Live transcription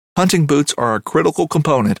Hunting boots are a critical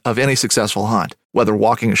component of any successful hunt. Whether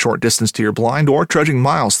walking a short distance to your blind or trudging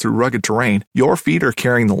miles through rugged terrain, your feet are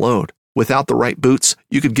carrying the load. Without the right boots,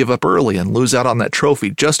 you could give up early and lose out on that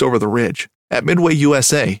trophy just over the ridge. At Midway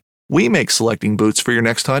USA, we make selecting boots for your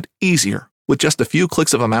next hunt easier. With just a few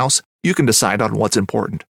clicks of a mouse, you can decide on what's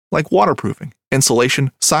important, like waterproofing,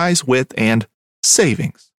 insulation, size, width, and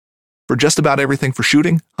savings. For just about everything for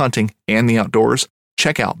shooting, hunting, and the outdoors,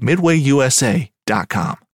 check out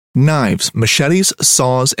MidwayUSA.com. Knives, machetes,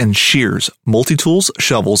 saws, and shears, multi-tools,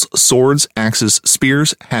 shovels, swords, axes,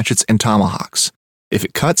 spears, hatchets, and tomahawks. If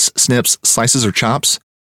it cuts, snips, slices, or chops,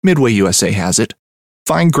 Midway USA has it.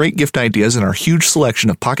 Find great gift ideas in our huge selection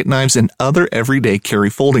of pocket knives and other everyday carry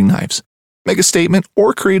folding knives. Make a statement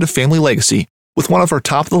or create a family legacy with one of our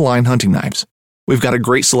top-of-the-line hunting knives. We've got a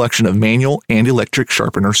great selection of manual and electric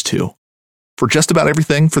sharpeners, too. For just about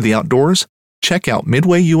everything for the outdoors, check out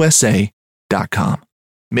MidwayUSA.com.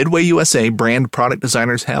 Midway USA brand product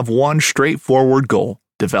designers have one straightforward goal: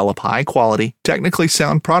 develop high-quality, technically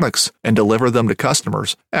sound products and deliver them to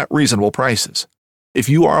customers at reasonable prices. If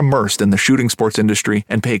you are immersed in the shooting sports industry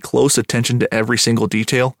and pay close attention to every single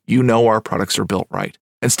detail, you know our products are built right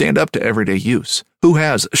and stand up to everyday use. Who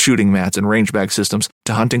has shooting mats and range bag systems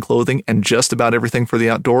to hunting clothing and just about everything for the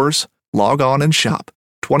outdoors? Log on and shop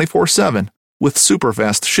 24/7 with super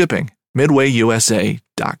fast shipping.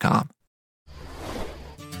 MidwayUSA.com.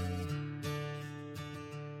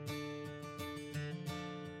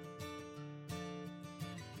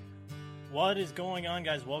 What is going on,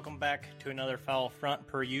 guys? Welcome back to another Foul Front.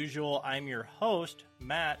 Per usual, I'm your host,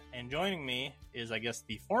 Matt, and joining me is, I guess,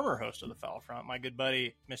 the former host of the Foul Front, my good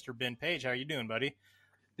buddy, Mr. Ben Paige. How are you doing, buddy?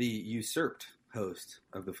 The usurped host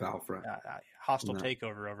of the Foul Front. Hostile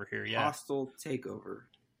takeover over here, yeah. Hostile takeover,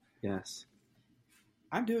 yes.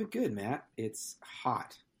 I'm doing good, Matt. It's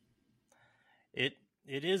hot. It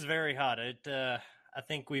is very hot. I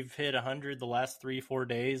think we've hit 100 the last 3-4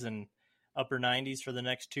 days and upper 90s for the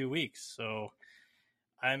next 2 weeks. So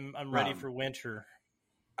I'm ready for winter.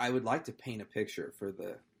 I would like to paint a picture for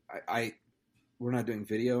the we're not doing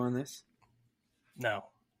video on this? No.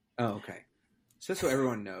 Oh, okay. So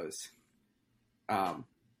everyone knows.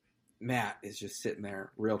 Matt is just sitting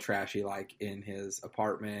there real trashy like in his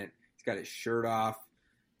apartment. He's got his shirt off.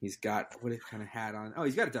 He's got what kind of hat on? Oh,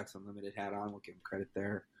 he's got a Ducks Unlimited hat on. We'll give him credit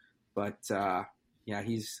there. But yeah,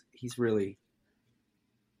 he's really,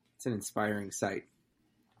 it's an inspiring sight.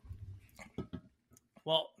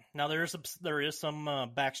 Well, now there is some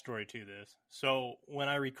backstory to this. So when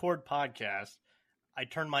I record podcasts, I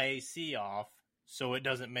turn my AC off so it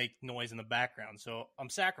doesn't make noise in the background. So I'm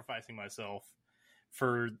sacrificing myself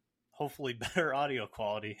for hopefully better audio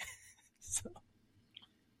quality. So.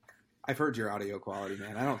 I've heard your audio quality,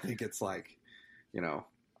 man. I don't think it's like, I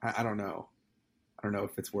don't know. I don't know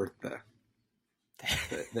if it's worth the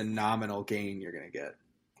nominal gain you're going to get.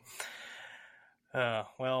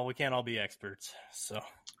 Well, we can't all be experts. So,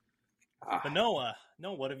 but no,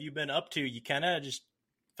 what have you been up to? You kind of just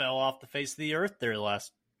fell off the face of the earth there the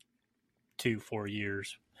last 2-4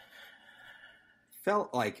 years.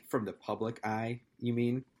 Felt like from the public eye, you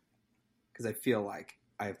mean? Because I feel like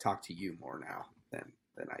I have talked to you more now than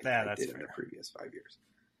I did in the previous 5 years.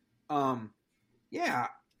 Yeah,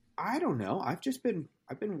 I don't know. I've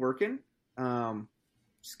been working,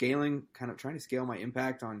 scaling, kind of trying to scale my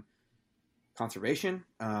impact on conservation.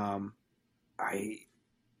 When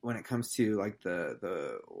it comes to like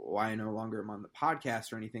the why I no longer am on the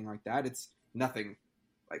podcast or anything like that, it's nothing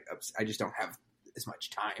like I just don't have as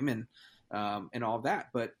much time and all of that.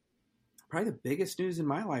 But probably the biggest news in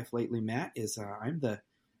my life lately, Matt, is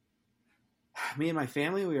me and my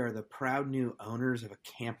family, we are the proud new owners of a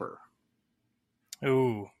camper.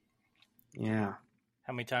 Ooh. Yeah.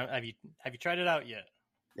 How many times have you tried it out yet?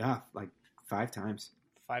 Yeah, like 5 times.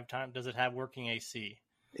 5 times? Does it have working AC?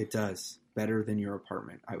 It does. Better than your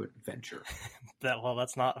apartment, I would venture.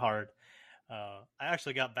 That's not hard. I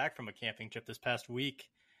actually got back from a camping trip this past week,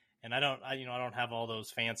 and I don't have all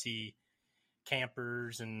those fancy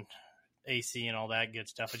campers and AC and all that good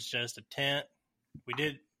stuff. It's just a tent.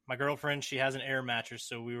 My girlfriend, she has an air mattress,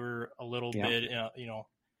 so we were a little bit,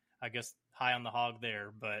 I guess high on the hog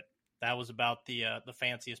there. But that was about the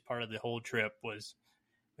fanciest part of the whole trip was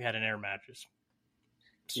we had an air mattress.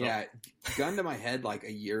 So. Yeah, gun to my head, like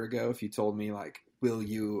a year ago, if you told me like, will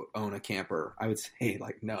you own a camper? I would say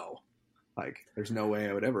like, no. Like, there's no way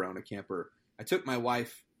I would ever own a camper. I took my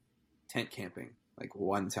wife tent camping like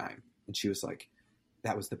one time, and she was like,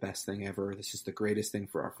 that was the best thing ever. This is the greatest thing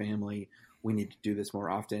for our family. We need to do this more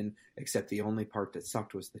often, except the only part that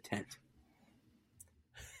sucked was the tent.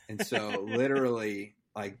 And so literally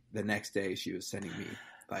like the next day she was sending me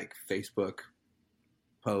like Facebook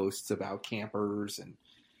posts about campers and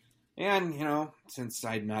since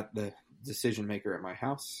I'm not the decision maker at my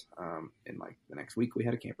house, in like the next week we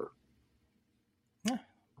had a camper. Yeah,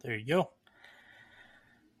 there you go.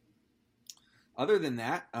 Other than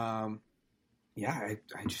that, I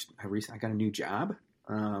recently got a new job.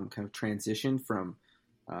 Kind of transitioned from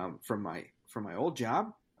my old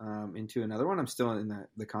job into another one. I'm still in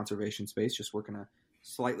the conservation space, just working a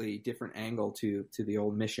slightly different angle to the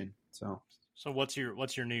old mission. So what's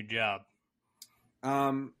your new job?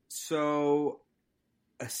 So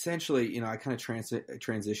essentially, I kind of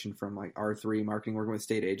transitioned from like R3 marketing, working with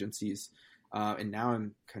state agencies, and now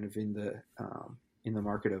I'm kind of in the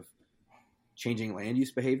market of changing land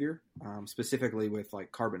use behavior, specifically with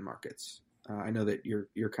like carbon markets. I know that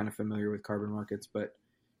you're kind of familiar with carbon markets, but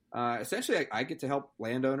essentially I get to help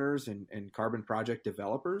landowners and carbon project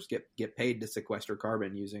developers get paid to sequester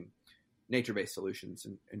carbon using nature-based solutions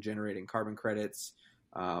and generating carbon credits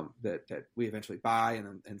that we eventually buy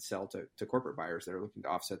and sell to corporate buyers that are looking to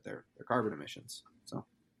offset their carbon emissions. So,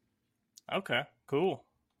 okay, cool.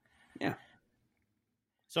 Yeah.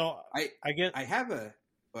 So I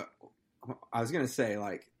was going to say,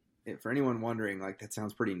 like, for anyone wondering, like, that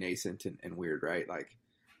sounds pretty nascent and weird, right? Like,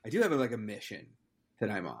 I do have a mission that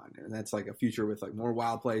I'm on, and that's like a future with like more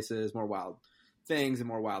wild places, more wild things, and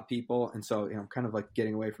more wild people. And so, I'm kind of like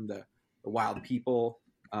getting away from the wild people,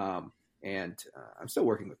 and I'm still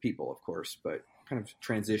working with people, of course, but kind of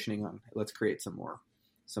transitioning on. Let's create some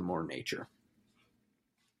more nature.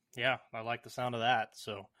 Yeah, I like the sound of that.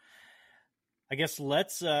 So, I guess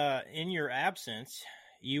let's. In your absence,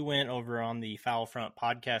 you went over on the Foul Front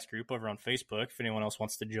podcast group over on Facebook. If anyone else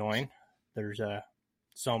wants to join, there's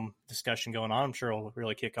some discussion going on. I'm sure it'll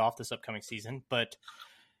really kick off this upcoming season. But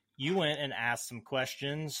you went and asked some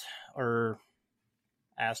questions, or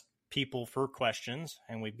asked people for questions,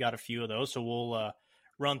 and we've got a few of those. So we'll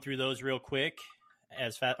run through those real quick,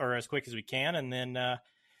 as quick as we can, and then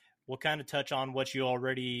we'll kind of touch on what you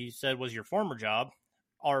already said was your former job,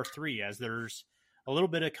 R3, as there's a little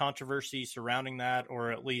bit of controversy surrounding that,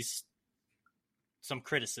 or at least some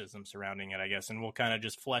criticism surrounding it, I guess. And we'll kind of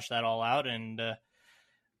just flesh that all out and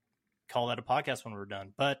call that a podcast when we're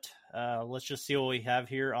done. But let's just see what we have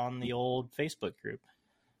here on the old Facebook group.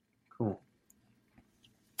 Cool.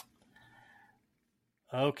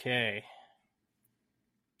 Okay.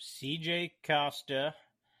 CJ Costa.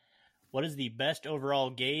 What is the best overall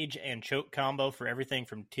gauge and choke combo for everything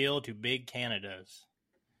from teal to big Canadas?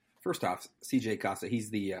 First off, CJ Costa,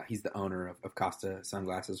 he's the owner of Costa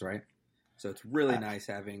Sunglasses, right? So it's really nice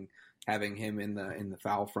having him in the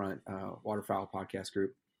Foul Front Waterfowl podcast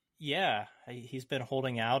group. Yeah, he's been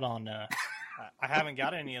holding out on. I haven't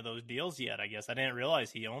got any of those deals yet. I guess I didn't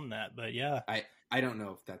realize he owned that, but yeah, I don't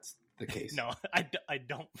know if that's the case. No, I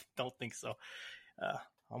don't think so.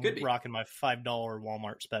 I'm rocking my $5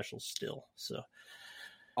 Walmart specials still. So,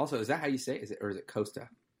 also, is that how you say it? Is it Costa?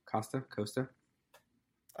 Costa?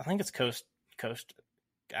 I think it's Coast.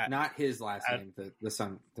 Not his last name. The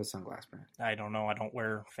sunglass brand. I don't know. I don't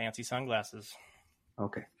wear fancy sunglasses.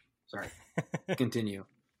 Okay, sorry. Continue.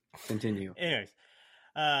 Anyways,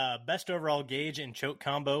 best overall gauge and choke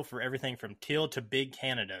combo for everything from teal to big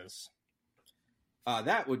Canadas.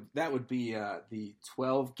 That would be the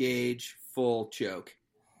 12 gauge full choke.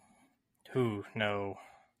 Ooh, no.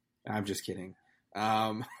 I'm just kidding.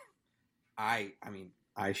 I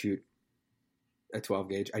shoot a 12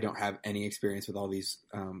 gauge. I don't have any experience with all these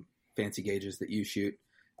fancy gauges that you shoot.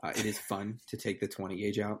 It is fun to take the 20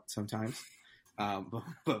 gauge out sometimes.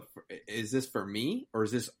 But is this for me, or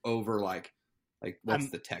is this over like what's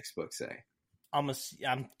the textbook say? I'm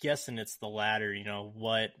guessing it's the latter.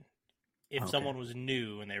 What if someone was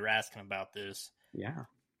new and they were asking about this? Yeah,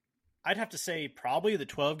 I'd have to say probably the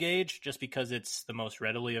 12 gauge, just because it's the most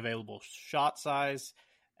readily available shot size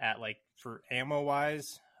at like for ammo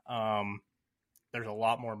wise. There's a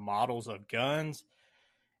lot more models of guns,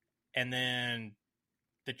 and then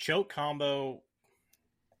the choke combo.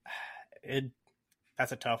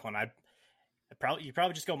 That's a tough one. You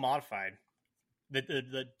probably just go modified.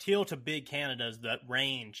 The teal to big Canadas, that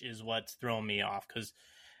range is what's throwing me off, because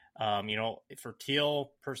for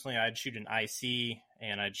teal personally, I'd shoot an IC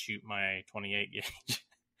and I'd shoot my 28 gauge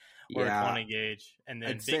or a 20 gauge, and then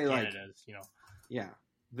I'd big Canadas. Yeah.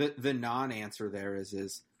 The non-answer there is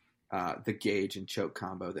the gauge and choke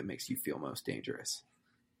combo that makes you feel most dangerous.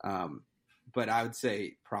 But I would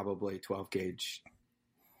say probably 12 gauge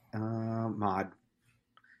mod.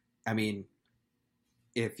 I mean,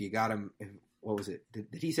 if you got him, what was it?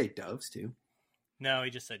 Did he say doves too? No,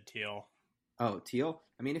 he just said teal. Oh, teal?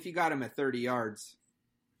 I mean, if you got him at 30 yards,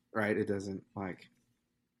 right, it doesn't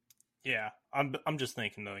Yeah, I'm just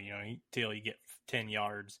thinking though, till you get 10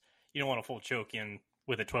 yards, you don't want a full choke in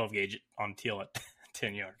with a 12 gauge on teal at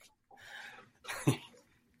 10 yards.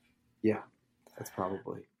 Yeah, that's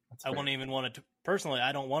I wouldn't even want to. Personally,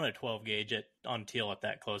 I don't want a 12 gauge on teal at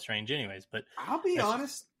that close range, anyways. But I'll be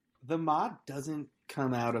honest, the mod doesn't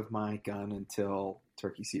come out of my gun until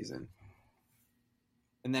turkey season,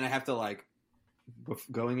 and then I have to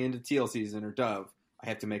going into teal season or dove. I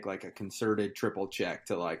have to make like a concerted triple check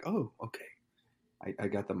to oh, okay, I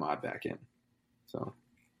got the mod back in. So,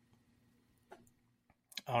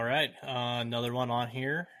 all right, another one on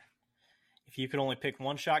here. If you could only pick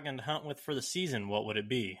one shotgun to hunt with for the season, what would it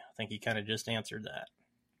be? I think you kind of just answered that.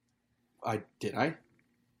 I?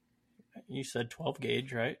 You said 12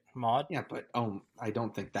 gauge, right? Mod? Yeah, but I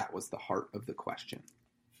don't think that was the heart of the question.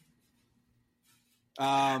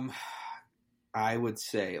 I would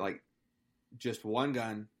say just one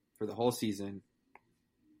gun for the whole season,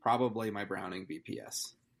 probably my Browning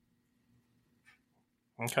BPS.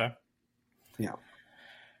 Okay. Yeah.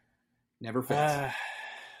 Never fails.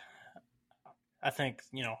 I think,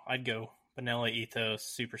 I'd go Benelli Ethos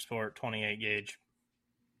Super Sport 28 gauge.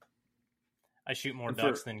 I shoot more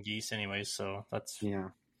ducks than geese anyways, so that's... Yeah.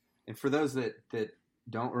 And for those that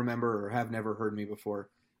don't remember or have never heard me before,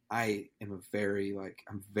 I am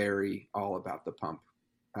I'm very all about the pump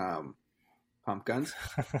guns.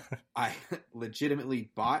 I legitimately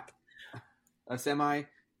bought a semi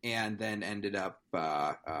and then ended up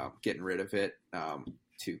getting rid of it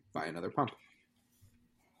to buy another pump.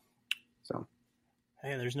 So,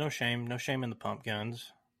 hey, there's no shame in the pump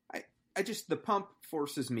guns. The pump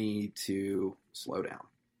forces me to slow down,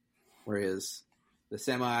 whereas the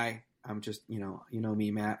semi, I'm just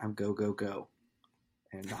me, Matt. I'm go go go,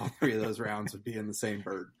 and all three of those rounds would be in the same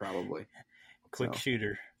bird probably. Quick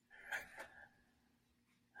shooter.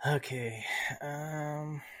 Okay,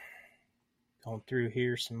 going through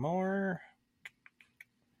here some more.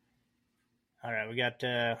 All right, we got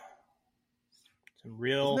some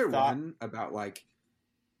real. Isn't there one about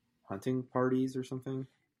hunting parties or something?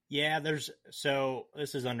 Yeah, this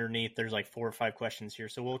is underneath. There's 4 or 5 questions here,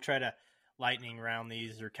 so we'll try to lightning round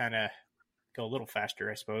these or kind of go a little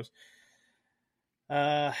faster, I suppose.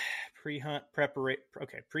 Pre-hunt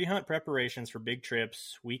preparations for big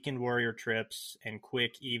trips, weekend warrior trips, and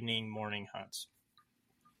quick evening morning hunts.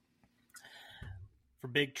 For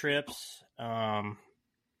big trips, I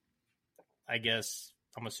guess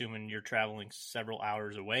I'm assuming you're traveling several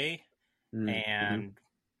hours away, and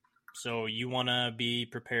so you want to be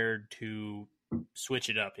prepared to switch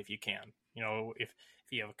it up if you can. If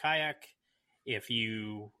you have a kayak, if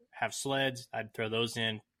you have sleds, I'd throw those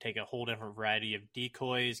in, take a whole different variety of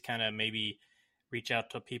decoys, kind of maybe reach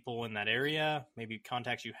out to people in that area, maybe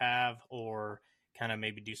contacts you have, or kind of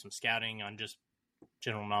maybe do some scouting on just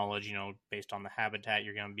general knowledge, based on the habitat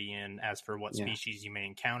you're going to be in, as for what species you may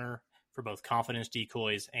encounter for both confidence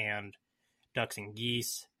decoys and ducks and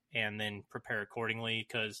geese, and then prepare accordingly,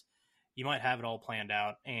 because you might have it all planned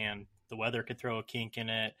out and the weather could throw a kink in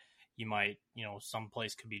it. You might, some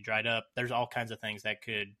place could be dried up. There's all kinds of things that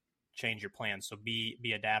could change your plans. So be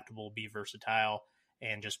adaptable, be versatile,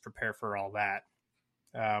 and just prepare for all that.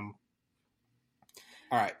 All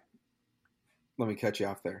right. Let me cut you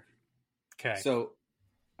off there. Okay. So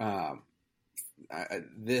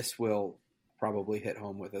this will probably hit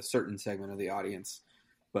home with a certain segment of the audience,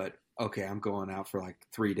 but okay, I'm going out for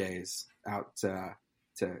 3 days out to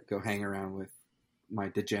go hang around with my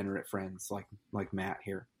degenerate friends like Matt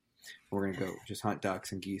here. We're going to go just hunt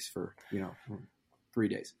ducks and geese for, 3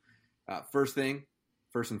 days. First and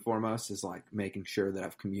foremost is making sure that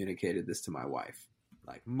I've communicated this to my wife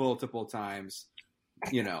multiple times,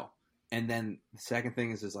 and then the second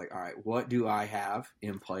thing is all right, what do I have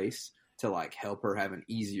in place to help her have an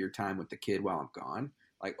easier time with the kid while I'm gone?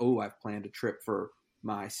 I've planned a trip for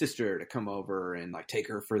my sister to come over and take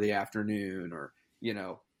her for the afternoon, or,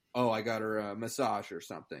 I got her a massage or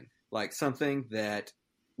something, something that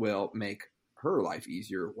will make her life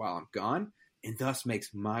easier while I'm gone, and thus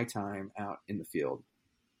makes my time out in the field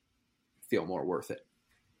feel more worth it.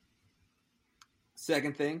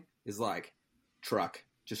 Second thing is truck,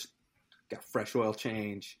 just got fresh oil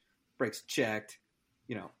change, brakes checked,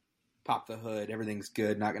 pop the hood, everything's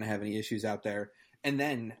good, not going to have any issues out there. And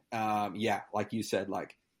then, like you said,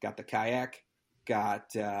 got the kayak,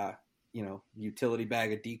 got, utility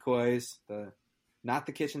bag of decoys, not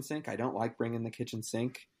the kitchen sink. I don't like bringing the kitchen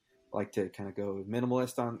sink. I like to kind of go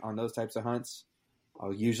minimalist on those types of hunts.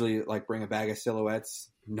 I'll usually bring a bag of silhouettes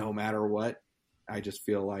no matter what. I just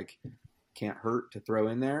feel can't hurt to throw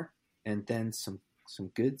in there. And then some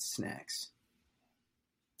good snacks.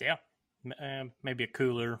 Yeah. Maybe a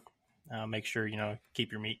cooler, Make sure,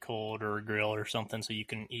 keep your meat cold or grill or something so you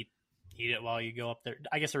can eat it while you go up there.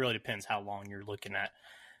 I guess it really depends how long you're looking at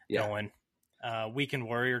going. Weekend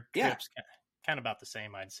warrior trips, kind of about the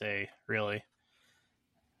same, I'd say, really.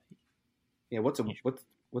 Yeah, what's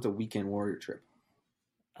a weekend warrior trip?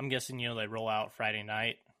 I'm guessing, they roll out Friday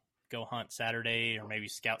night, go hunt Saturday, or maybe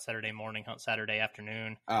scout Saturday morning, hunt Saturday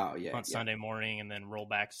afternoon. Oh, yeah. Hunt Sunday morning, and then roll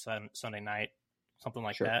back Sunday night, something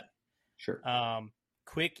like Sure. that. Sure.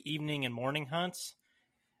 Quick evening and morning hunts.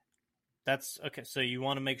 That's okay. So you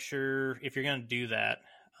want to make sure if you're going to do that,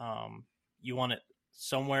 you want it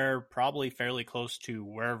somewhere probably fairly close to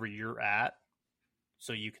wherever you're at,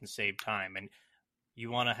 so you can save time. And you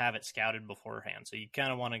want to have it scouted beforehand. So you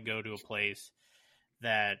kind of want to go to a place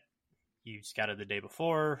that you scouted the day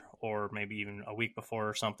before, or maybe even a week before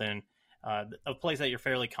or something. A place that you're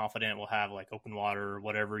fairly confident will have like open water or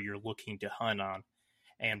whatever you're looking to hunt on,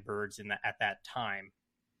 and birds at that time.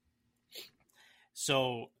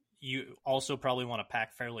 So you also probably want to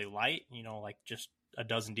pack fairly light, like just a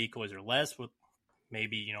dozen decoys or less, with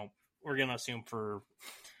maybe, we're going to assume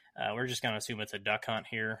we're just going to assume it's a duck hunt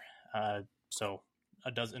here. So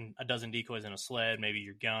a dozen decoys in a sled, maybe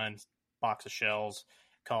your gun, box of shells,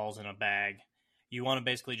 calls in a bag. You want to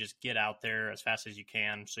basically just get out there as fast as you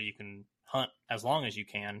can so you can hunt as long as you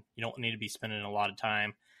can. You don't need to be spending a lot of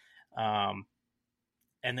time.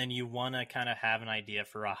 And then you want to kind of have an idea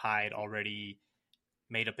for a hide already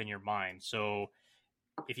made up in your mind. So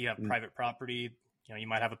if you have private property, you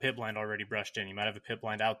might have a pit blind already brushed in. You might have a pit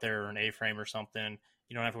blind out there or an A-frame or something.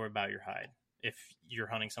 You don't have to worry about your hide. If you're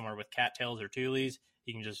hunting somewhere with cattails or tules,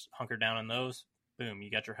 you can just hunker down on those. Boom,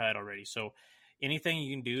 you got your hide already. So anything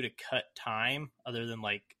you can do to cut time other than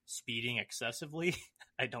like speeding excessively,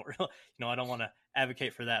 I don't really, I don't want to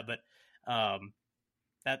advocate for that, but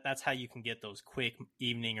that's how you can get those quick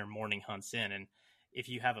evening or morning hunts in. And if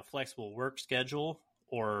you have a flexible work schedule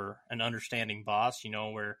or an understanding boss,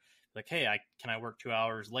 where like, hey, can I work 2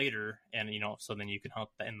 hours later? And, so then you can hunt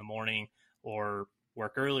in the morning, or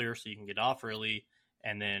work earlier so you can get off early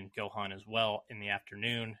and then go hunt as well in the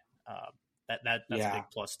afternoon. That's a big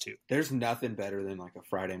plus too. There's nothing better than like a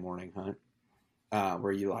Friday morning hunt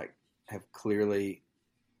where you like have clearly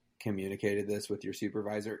communicated this with your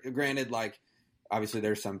supervisor. Granted, like obviously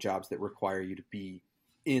there's some jobs that require you to be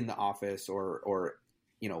in the office or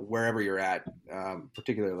wherever you're at,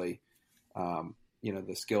 particularly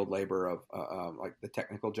the skilled labor of like the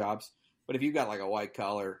technical jobs. But if you've got like a white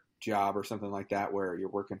collar job or something like that where you're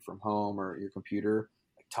working from home or your computer,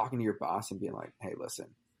 like talking to your boss and being like, hey, listen,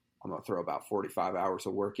 I'm going to throw about 45 hours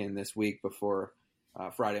of work in this week before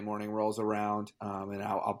Friday morning rolls around, and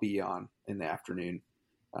I'll be on in the afternoon.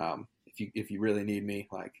 If you really need me,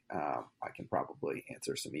 like I can probably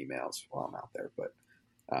answer some emails while I'm out there. But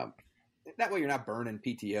that way you're not burning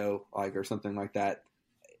PTO like or something like that.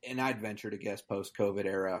 And I'd venture to guess post-COVID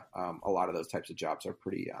era, a lot of those types of jobs are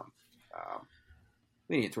pretty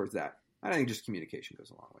lenient towards that. I think just communication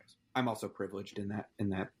goes a long ways. I'm also privileged in that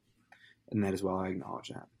as well. I acknowledge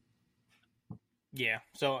that. Yeah,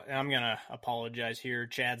 so I'm gonna apologize here.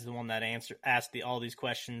 Chad's the one that asked all these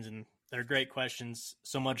questions, and they're great questions.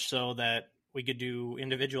 So much so that we could do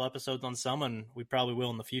individual episodes on some, and we probably will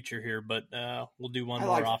in the future here. But we'll do one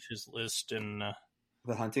more off his list. And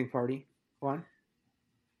the hunting party one.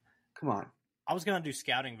 Come on. I was gonna do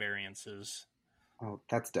scouting variances. Oh,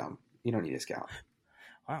 that's dumb. You don't need a scout.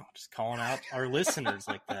 Wow, just calling out our listeners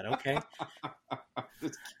like that. Okay.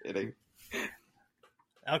 Just kidding.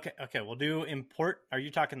 Okay, we'll do Are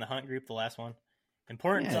you talking the hunt group, the last one?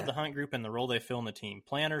 Importance of the hunt group and the role they fill in the team.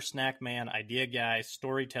 Planner, snack man, idea guy,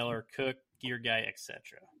 storyteller, cook, gear guy,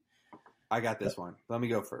 etc. I got this one. Let me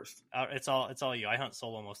go first. It's all you. I hunt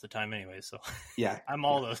solo most of the time anyway, so yeah, I'm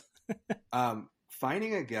all those.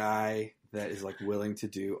 Finding a guy that is like willing to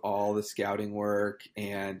do all the scouting work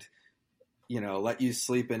and let you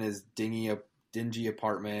sleep in his dingy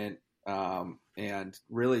apartment, and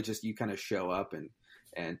really just you kind of show up and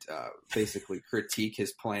basically critique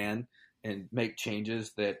his plan and make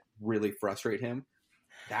changes that really frustrate him.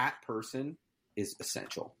 That person is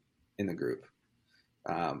essential in the group.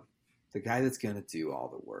 The guy that's going to do all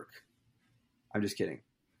the work. I'm just kidding.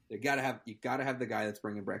 You got to have the guy that's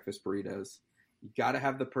bringing breakfast burritos. You got to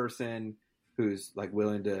have the person who's like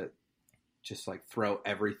willing to just like throw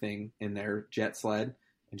everything in their jet sled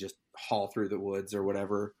and just haul through the woods or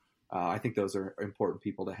whatever. I think those are important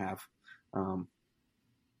people to have. The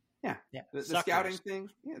scouting thing.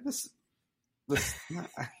 Yeah, this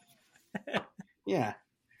yeah,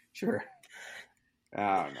 sure.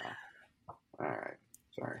 Oh no. All right.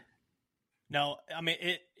 Sorry. No, I mean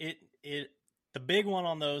it The big one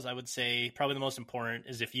on those, I would say, probably the most important,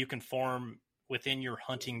 is if you can form within your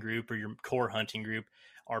hunting group or your core hunting group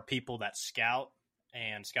are people that scout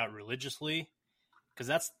and scout religiously, because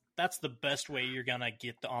that's the best way you're gonna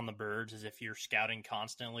get on the birds, is if you're scouting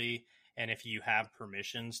constantly and if you have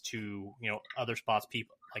permissions to, other spots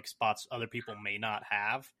other people may not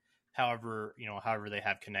have, however they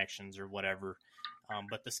have connections or whatever.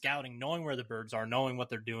 But the scouting, knowing where the birds are, knowing what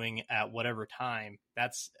they're doing at whatever time,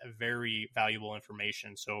 that's a very valuable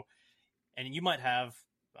information. So, and you might have,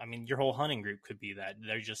 your whole hunting group could be that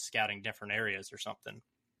they're just scouting different areas or something.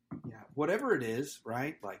 Yeah, whatever it is,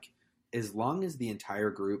 right? Like, as long as the entire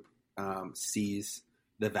group sees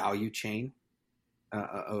the value chain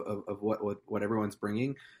of what everyone's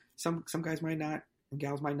bringing, some guys might not, and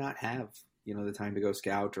gals might not have, the time to go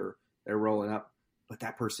scout, or they're rolling up. But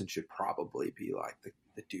that person should probably be like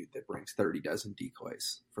the dude that brings 30 dozen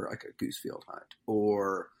decoys for like a goose field hunt,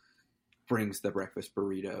 or brings the breakfast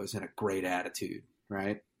burritos and a great attitude,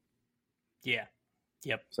 right? Yeah.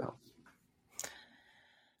 Yep. So.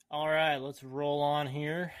 All right, let's roll on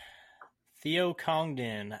here. Theo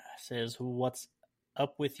Congdon says, "What's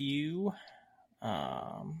up with you?" We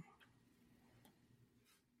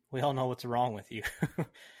all know what's wrong with you.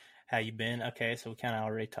 How you been? Okay, so we kind of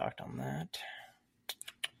already talked on that.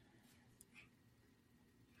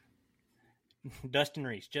 Dustin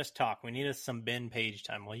Reese, just talk. We need us some Ben Paige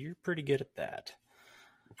time. Well, you're pretty good at that.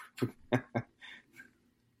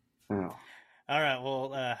 Oh. All right.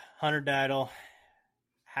 Well, Hunter Diddle,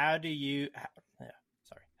 how do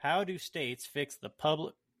states fix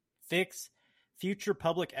future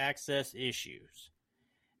public access issues?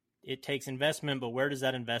 It takes investment, but where does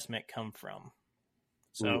that investment come from?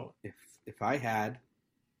 So, if I had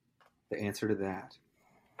the answer to that,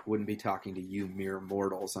 wouldn't be talking to you mere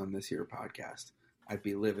mortals on this here podcast. I'd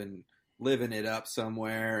be living it up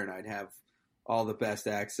somewhere, and I'd have all the best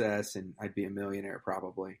access, and I'd be a millionaire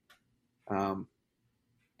probably.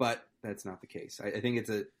 But that's not the case. I think it's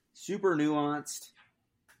a super nuanced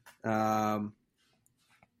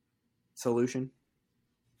solution.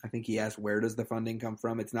 I think he asked, where does the funding come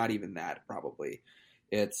from? It's not even that, probably.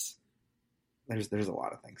 There's a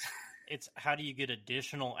lot of things. It's how do you get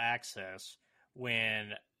additional access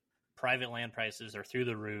when private land prices are through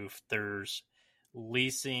the roof? There's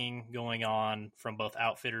leasing going on from both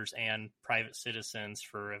outfitters and private citizens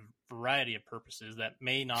for a variety of purposes that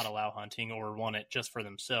may not allow hunting or want it just for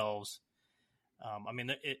themselves.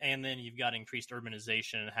 And then you've got increased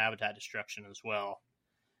urbanization and habitat destruction as well.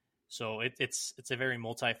 So it's a very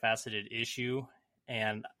multifaceted issue,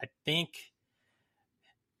 and I think,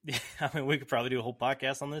 we could probably do a whole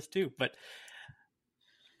podcast on this too. But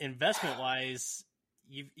investment wise,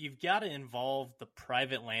 you've got to involve the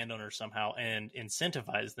private landowner somehow and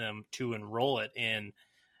incentivize them to enroll it in,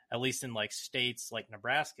 at least in like states like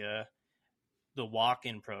Nebraska, the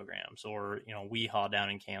walk-in programs, or WeHaw down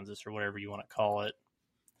in Kansas, or whatever you want to call it.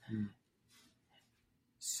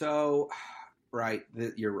 So, right,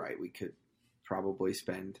 you're right. We could probably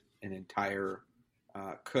spend an entire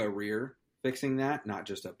career fixing that, not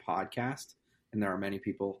just a podcast. And there are many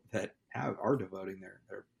people that are devoting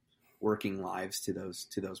their working lives to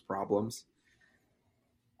those problems.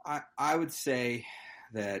 I would say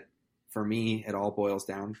that for me, it all boils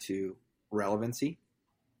down to relevancy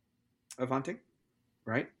of hunting,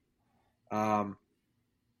 right?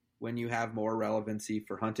 When you have more relevancy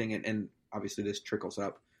for hunting, and obviously this trickles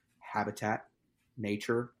up, habitat,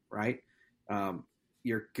 nature, right?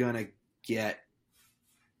 You're gonna get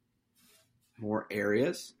more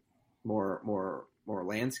areas, more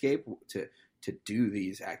landscape to do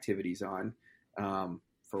these activities on,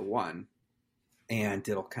 for one. And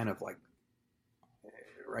it'll kind of like,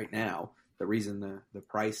 right now, the reason the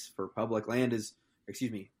price for private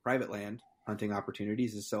land hunting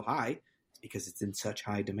opportunities is so high is because it's in such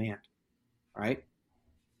high demand, right?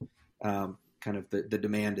 Kind of the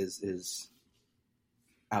demand is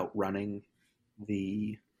outrunning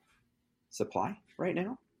the supply right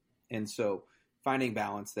now. And so finding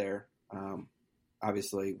balance there,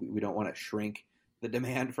 obviously we don't want to shrink the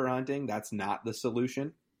demand for hunting. That's not the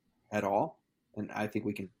solution at all. And I think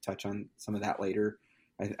we can touch on some of that later.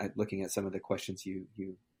 Looking at some of the questions you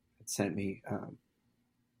had sent me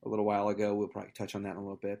a little while ago, we'll probably touch on that in a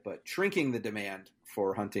little bit. But shrinking the demand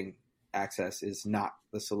for hunting access is not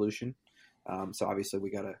the solution. So obviously we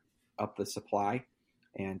got to up the supply,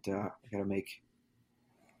 and we got to make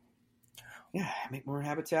more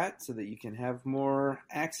habitat so that you can have more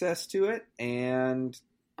access to it. And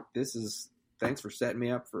thanks for setting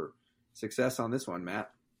me up for success on this one,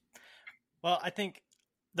 Matt. Well, I think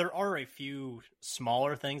there are a few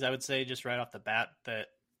smaller things I would say just right off the bat that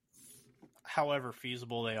however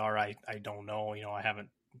feasible they are, I don't know. I haven't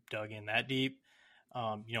dug in that deep.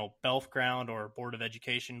 Belf ground or Board of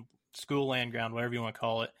Education, school land ground, whatever you want to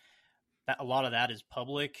call it, a lot of that is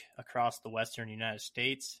public across the western United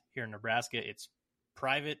States. Here in Nebraska, it's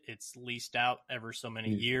private. It's leased out ever so many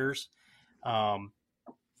years.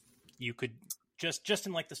 You could just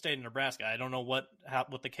in like the state of Nebraska, I don't know what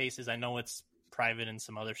the case is. I know it's private in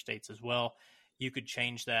some other states as well. You could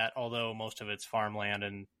change that, although most of it's farmland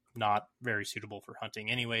and not very suitable for hunting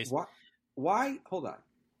anyways. Why? Hold on.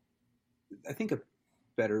 I think a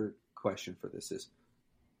better question for this is,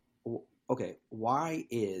 okay, why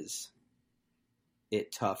is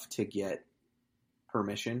it tough to get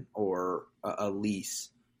permission or a lease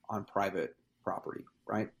on private property,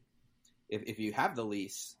 right? If you have the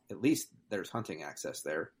lease, at least there's hunting access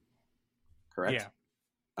there, correct?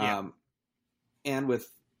 Yeah. And with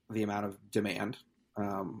the amount of demand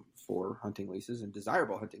for hunting leases and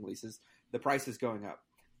desirable hunting leases, the price is going up.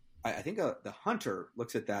 I think the hunter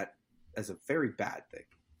looks at that as a very bad thing,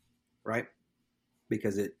 right?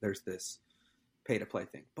 Because there's this pay-to-play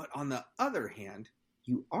thing. But on the other hand,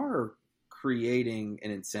 you are creating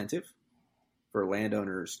an incentive for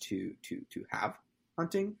landowners to have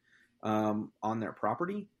hunting on their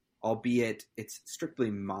property, albeit it's strictly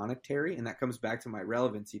monetary, and that comes back to my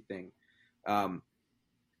relevancy thing.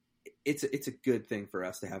 It's a good thing for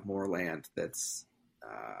us to have more land that's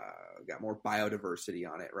got more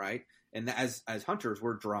biodiversity on it, right? And as hunters,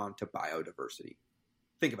 we're drawn to biodiversity.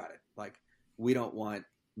 Think about it. Like, we don't want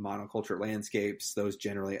monoculture landscapes. Those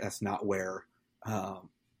generally, that's not where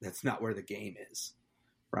the game is,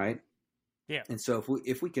 right? Yeah. And so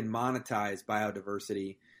if we can monetize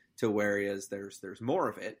biodiversity to areas there's more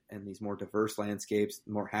of it, and these more diverse landscapes,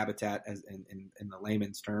 more habitat, as in the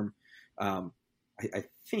layman's term, I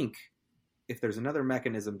think if there's another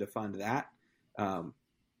mechanism to fund that,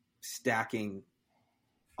 stacking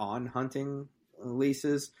on hunting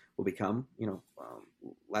leases will become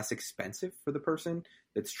less expensive for the person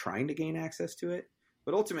that's trying to gain access to it.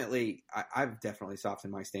 But ultimately, I've definitely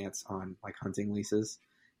softened my stance on like hunting leases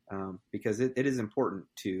because it is important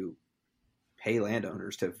to pay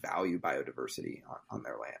landowners to value biodiversity on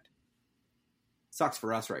their land. Sucks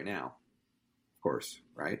for us right now, of course,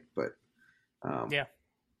 right? But yeah,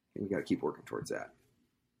 we got to keep working towards that.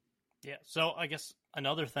 Yeah. So I guess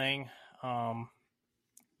another thing,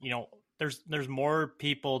 there's more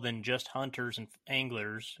people than just hunters and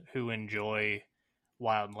anglers who enjoy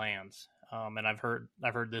wild lands. And I've heard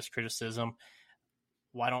this criticism.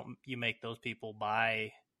 Why don't you make those people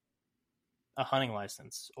buy a hunting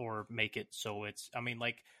license or make it so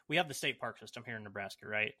like we have the state park system here in Nebraska,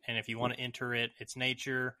 right? And if you want to enter it, it's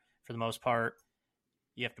nature for the most part.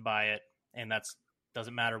 You have to buy it, and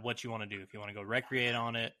doesn't matter what you want to do. If you want to go recreate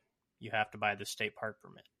on it, you have to buy the state park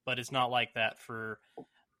permit. But it's not like that for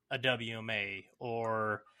a WMA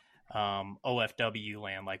or OFW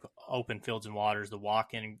land, like open fields and waters, the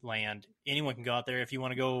walk-in land. Anyone can go out there if you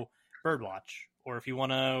want to go birdwatch, or if you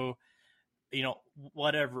want to,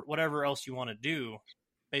 whatever else you want to do.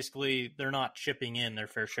 Basically, they're not chipping in their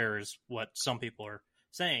fair share, is what some people are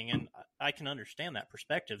saying, and I can understand that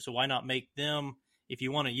perspective. So why not make them, if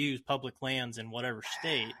you want to use public lands in whatever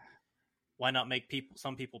state, why not make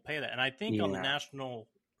some people pay that? And I think on the National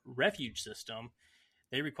Refuge System,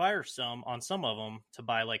 they require on some of them to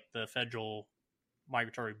buy like the federal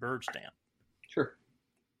migratory bird stamp. Sure.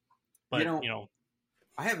 But,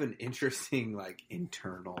 I have an interesting like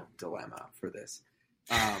internal dilemma for this.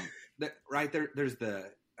 Right there, there's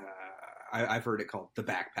I've heard it called the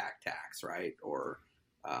backpack tax, right? Or,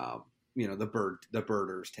 the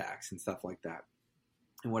birders tax and stuff like that.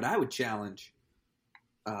 And what I would challenge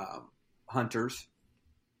hunters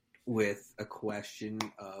with a question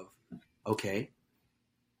of, okay,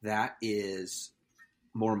 that is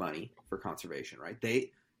more money for conservation, right?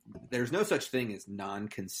 There's no such thing as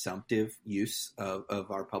non-consumptive use of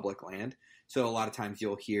our public land. So a lot of times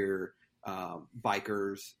you'll hear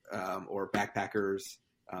bikers or backpackers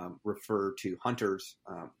refer to hunters,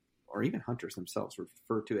 or even hunters themselves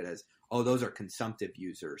refer to it as, oh, those are consumptive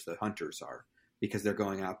users. The hunters are, because they're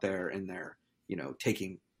going out there and they're,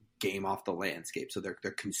 taking game off the landscape. So they're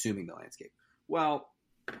consuming the landscape. Well,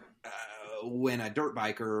 when a dirt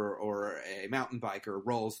biker or a mountain biker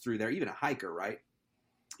rolls through there, even a hiker, right?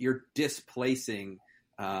 You're displacing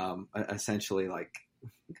essentially like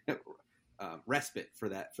respite for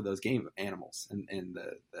those game animals and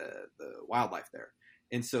the wildlife there.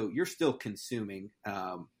 And so you're still consuming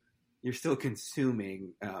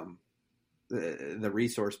the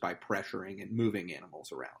resource by pressuring and moving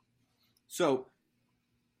animals around. So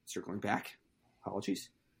circling back, apologies.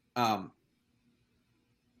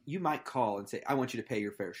 you might call and say, I want you to pay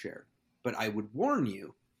your fair share. But I would warn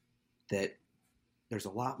you that there's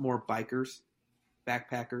a lot more bikers,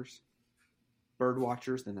 backpackers, bird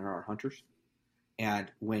watchers than there are hunters.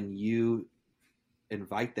 And when you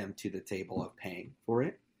invite them to the table of paying for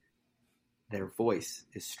it, their voice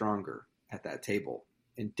is stronger at that table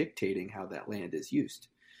in dictating how that land is used.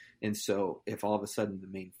 And so if all of a sudden the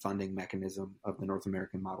main funding mechanism of the North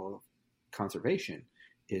American model of conservation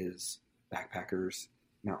is backpackers,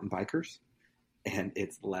 mountain bikers, and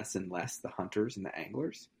it's less and less the hunters and the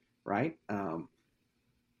anglers, right? And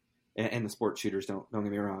the sport shooters, don't get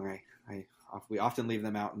me wrong, we often leave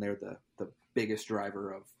them out, and they're the biggest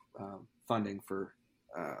driver of funding for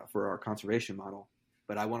our conservation model.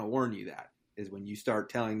 But I want to warn you that is when you start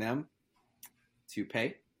telling them to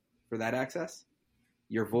pay for that access,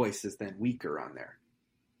 your voice is then weaker on there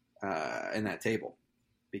in that table,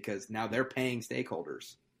 because now they're paying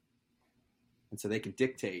stakeholders, and so they can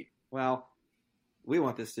dictate, well, we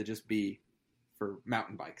want this to just be for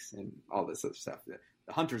mountain bikes and all this other stuff.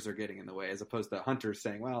 The hunters are getting in the way, as opposed to hunters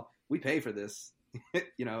saying, well, we pay for this, and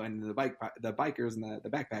the bikers and the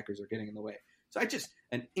backpackers are getting in the way. So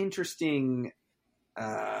an interesting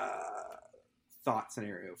thought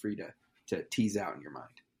scenario for you to tease out in your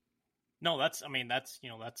mind. No, that's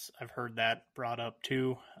I've heard that brought up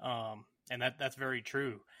too. And that's very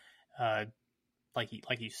true. Like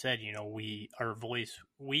you said, our voice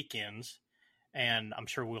weakens, and I'm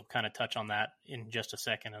sure we'll kind of touch on that in just a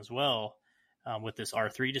second as well, with this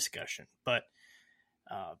R3 discussion. But,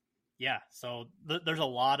 so there's a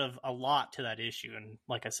lot to that issue. And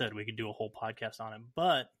like I said, we could do a whole podcast on it,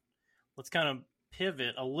 but let's kind of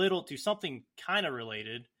pivot a little to something kind of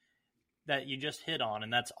related that you just hit on,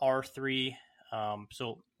 and that's R3.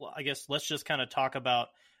 So I guess let's just kind of talk about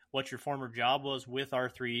what your former job was with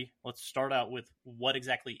R3. Let's start out with what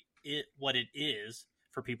it is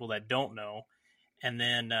for people that don't know, and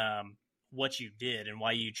then what you did and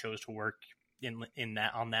why you chose to work in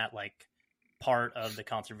that like part of the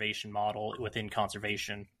conservation model within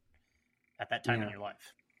conservation at that time in your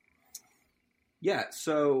life. Yeah.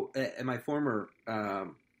 So at my former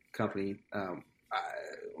company,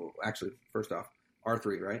 actually, first off,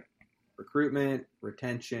 R3, right? Recruitment,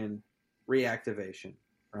 retention, reactivation,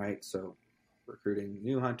 right? So recruiting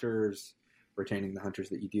new hunters, retaining the hunters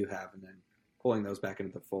that you do have, and then pulling those back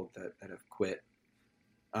into the fold that have quit.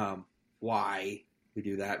 Why we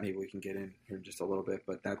do that, maybe we can get in here in just a little bit,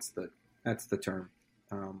 but that's the term.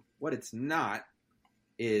 What it's not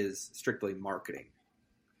is strictly marketing.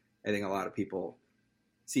 I think a lot of people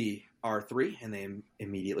see R3 and they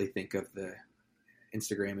immediately think of the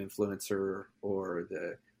Instagram influencer or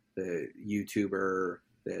the YouTuber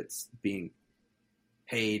that's being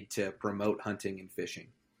paid to promote hunting and fishing,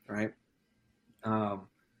 right?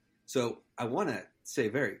 So I want to say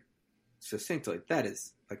very succinctly,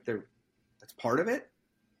 that's part of it.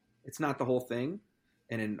 It's not the whole thing.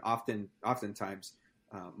 And oftentimes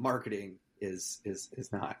marketing is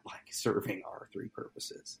not like serving R3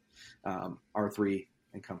 purposes. R3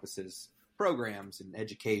 encompasses programs and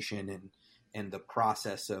education and the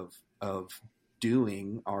process of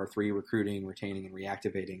doing R3, recruiting, retaining, and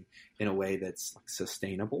reactivating in a way that's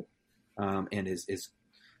sustainable, and is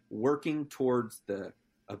working towards the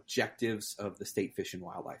objectives of the state fish and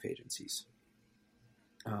wildlife agencies.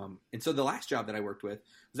 And so the last job that I worked with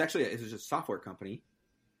was it was a software company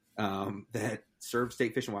that served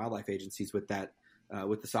state fish and wildlife agencies with that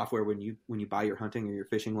with the software when you buy your hunting or your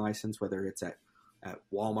fishing license, whether it's at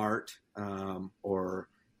Walmart or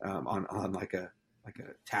on like a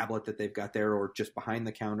tablet that they've got there, or just behind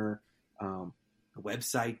the counter, a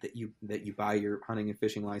website that you buy your hunting and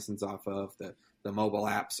fishing license off of, the mobile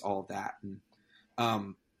apps, all of that.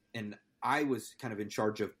 And I was kind of in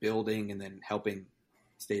charge of building and then helping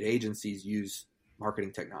state agencies use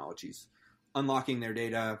marketing technologies, unlocking their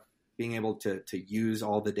data, being able to use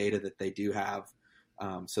all the data that they do have,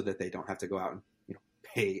 so that they don't have to go out and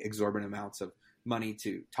pay exorbitant amounts of money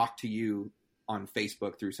to talk to you on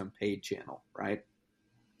Facebook through some paid channel, right?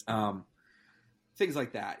 Things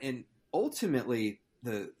like that. And ultimately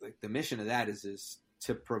the mission of that is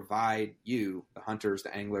to provide you, the hunters,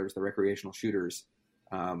 the anglers, the recreational shooters,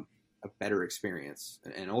 a better experience,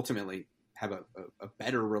 and ultimately have a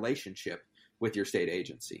better relationship with your state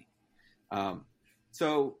agency.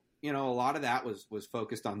 So, a lot of that was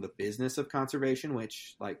focused on the business of conservation,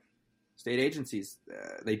 which, like, state agencies,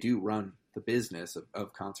 they do run the business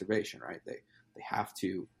of conservation, right? They have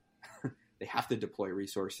to they have to deploy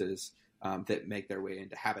resources that make their way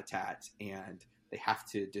into habitat, and they have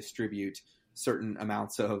to distribute certain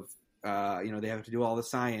amounts of they have to do all the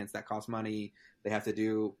science that costs money. They have to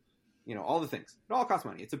do all the things. It all costs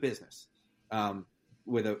money. It's a business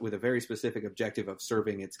with a very specific objective of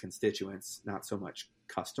serving its constituents, not so much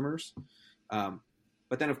customers.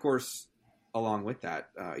 But then, of course, along with that,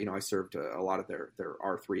 I served a lot of their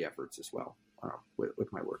R3 efforts as well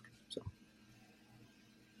with my work. So,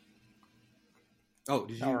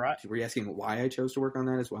 All right. were you asking why I chose to work on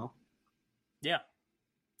that as well? Yeah.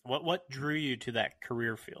 What drew you to that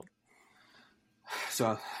career field?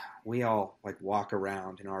 So we all walk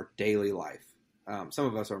around in our daily life. Some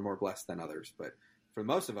of us are more blessed than others, but for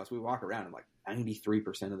most of us, we walk around and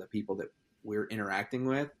 93% of the people that we're interacting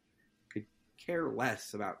with could care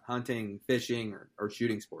less about hunting, fishing, or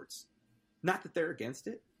shooting sports. Not that they're against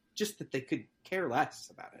it, just that they could care less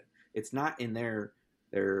about it. It's not in their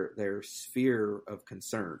sphere of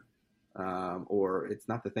concern, or it's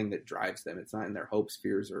not the thing that drives them. It's not in their hopes,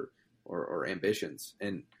 fears, or ambitions.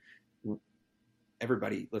 And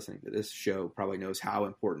everybody listening to this show probably knows how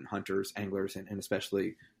important hunters, anglers, and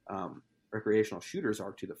especially recreational shooters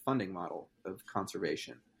are to the funding model of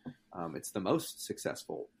conservation. It's the most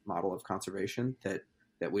successful model of conservation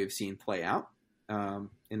that we've seen play out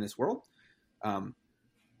in this world.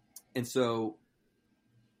 And so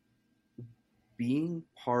being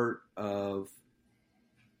part of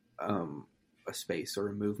a space or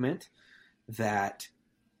a movement that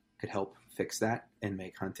could help fix that and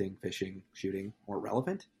make hunting, fishing, shooting more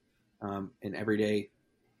relevant in everyday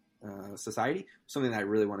society, something that I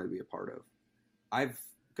really wanted to be a part of. I've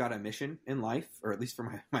got a mission in life, or at least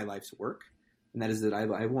for my life's work, and that is that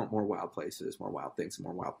I want more wild places, more wild things,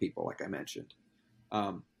 more wild people, like I mentioned.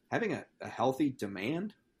 Having a healthy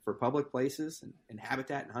demand for public places and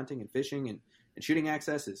habitat and hunting and fishing and shooting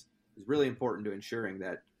access is really important to ensuring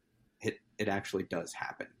that it actually does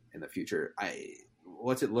happen in the future.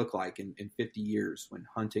 What's it look like in 50 years when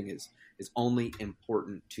hunting is only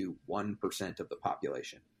important to 1% of the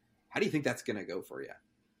population? How do you think that's going to go for you?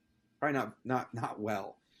 Probably not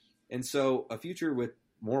well. And so a future with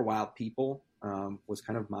more wild people was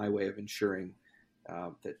kind of my way of ensuring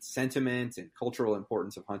that sentiment and cultural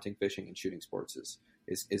importance of hunting, fishing, and shooting sports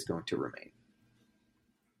is going to remain.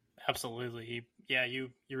 Absolutely. Yeah, you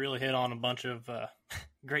really hit on a bunch of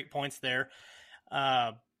great points there.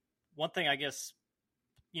 One thing, I guess,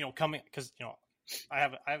 coming, because I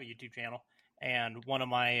have a YouTube channel, and one of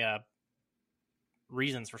my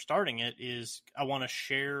reasons for starting it is I want to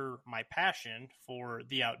share my passion for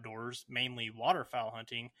the outdoors, mainly waterfowl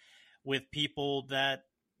hunting, with people that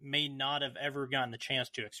may not have ever gotten the chance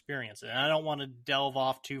to experience it. And I don't want to delve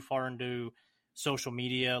off too far into social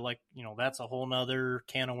media. That's a whole nother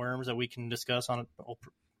can of worms that we can discuss on it.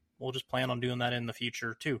 We'll just plan on doing that in the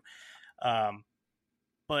future too.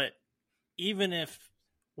 But even if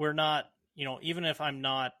we're not, even if I'm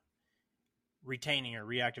not retaining or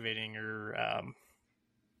reactivating or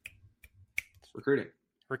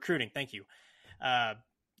recruiting, thank you.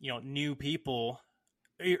 New people,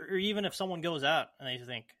 or even if someone goes out and they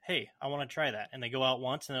think, hey, I want to try that, and they go out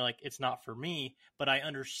once and they're like, it's not for me, but I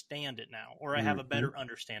understand it now, or I have a better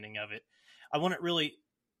understanding of it. I wouldn't really,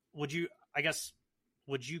 would you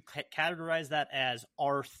categorize that as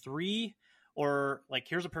R3, or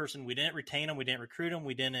here's a person, we didn't retain them, we didn't recruit them,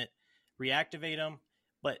 we didn't reactivate them,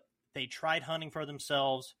 but they tried hunting for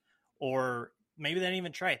themselves, or maybe they didn't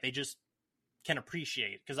even try it, they just can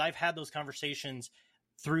appreciate it. Because I've had those conversations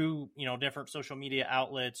through different social media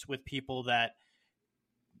outlets with people that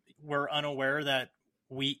were unaware that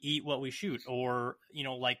we eat what we shoot, or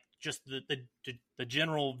just the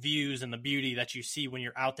general views and the beauty that you see when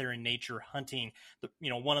you're out there in nature hunting.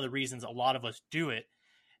 One of the reasons a lot of us do it,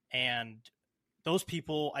 and those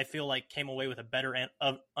people I feel like came away with a better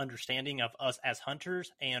understanding of us as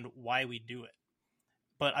hunters and why we do it.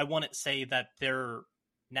 But I wouldn't say that they're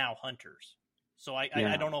now hunters. So I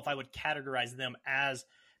don't know if I would categorize them as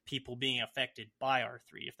people being affected by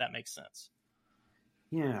R3, if that makes sense.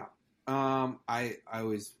 Yeah. I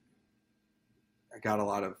got a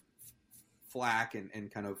lot of flack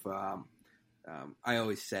and kind of, I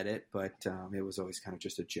always said it, but it was always kind of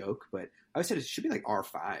just a joke. But I always said it should be like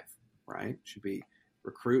R5, right? It should be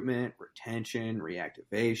recruitment, retention,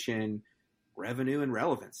 reactivation, revenue, and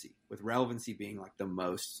relevancy, with relevancy being the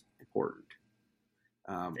most important.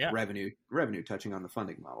 Revenue touching on the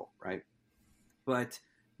funding model, right? But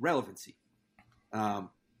relevancy, the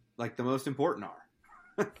most important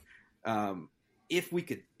are. If we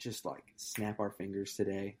could just snap our fingers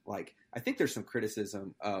today, I think there's some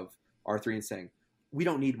criticism of R3 and saying we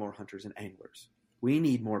don't need more hunters and anglers. We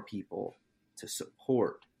need more people to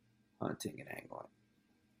support hunting and angling.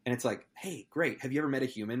 And it's hey, great. Have you ever met a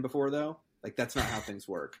human before though? That's not how things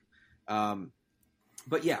work.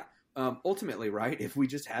 But yeah, ultimately, right, if we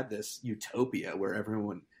just had this utopia where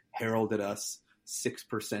everyone heralded us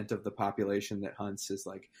 6% of the population that hunts is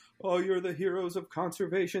like, oh, you're the heroes of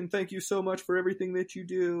conservation. Thank you so much for everything that you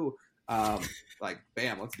do. Like,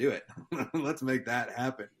 bam, let's do it. Let's make that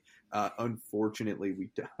happen. Unfortunately, we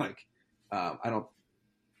don't, like,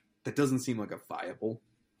 that doesn't seem like a viable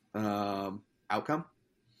outcome.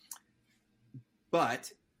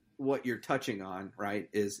 But what you're touching on, right,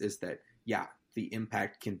 is that, yeah, the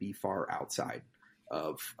impact can be far outside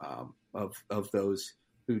of those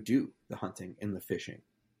who do the hunting and the fishing.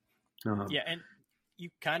 Yeah, and you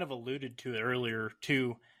kind of alluded to it earlier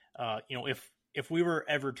too. If we were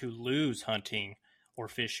ever to lose hunting or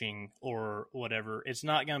fishing or whatever, it's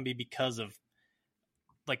not going to be because of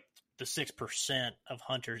like the 6% of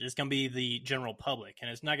hunters. It's going to be the general public, and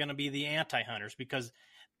it's not going to be the anti-hunters because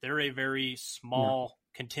they're a very small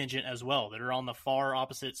contingent as well that are on the far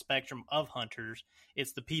opposite spectrum of hunters.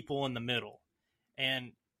 It's the people in the middle,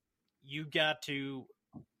 and you got to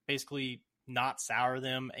basically not sour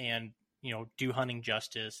them and, do hunting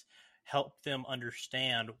justice, help them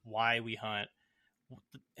understand why we hunt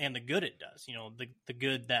and the good it does, the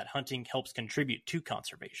good that hunting helps contribute to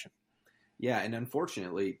conservation. Yeah. And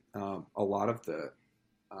unfortunately, a lot of the,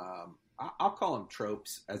 I'll call them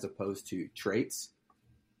tropes as opposed to traits.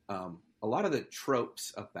 A lot of the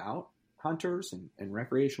tropes about hunters and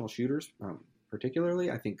recreational shooters,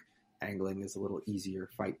 particularly, I think angling is a little easier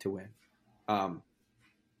fight to win.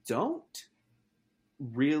 Don't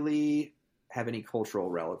really have any cultural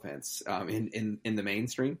relevance in the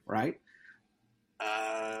mainstream, right?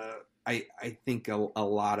 I think a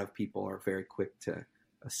lot of people are very quick to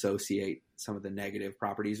associate some of the negative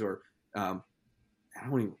properties, or I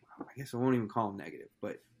guess I won't even call them negative,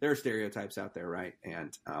 but there are stereotypes out there, right?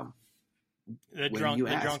 And the drunk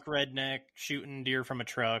redneck shooting deer from a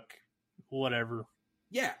truck, whatever.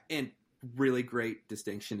 Yeah, and really great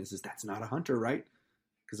distinction is that's not a hunter, right?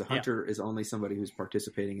 Because a hunter is only somebody who's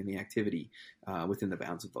participating in the activity within the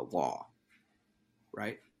bounds of the law,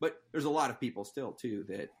 right? But there's a lot of people still, too,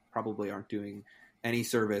 that probably aren't doing any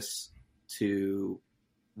service to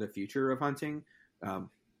the future of hunting,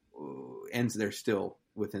 and they're still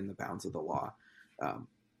within the bounds of the law.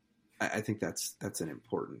 I think that's an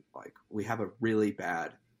important, like, we have a really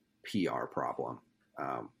bad PR problem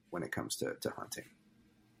when it comes to hunting.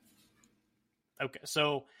 Okay,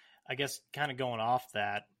 so I guess kind of going off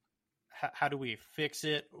that, how do we fix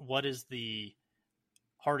it? What is the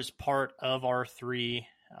hardest part of R3?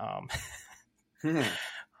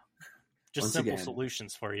 Just simple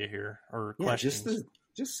solutions for you here, or questions.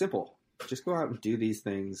 Just simple. Just go out and do these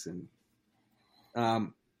things, and I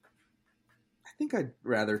think I'd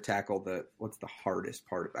rather tackle what's the hardest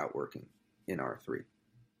part about working in R3.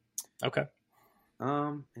 Okay.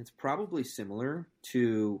 It's probably similar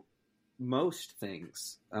to most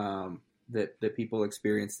things that people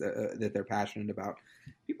experience that they're passionate about.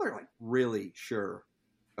 People are like really sure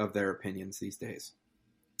of their opinions these days.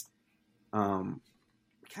 We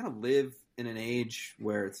kind of live in an age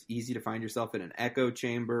where it's easy to find yourself in an echo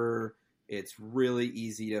chamber. It's really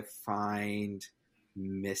easy to find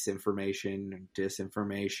misinformation and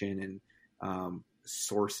disinformation and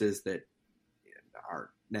sources that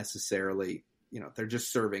aren't necessarily, they're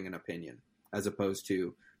just serving an opinion as opposed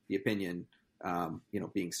to the opinion,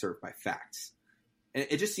 being served by facts. And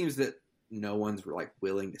it just seems that no one's like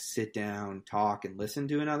willing to sit down, talk, and listen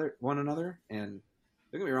to one another. And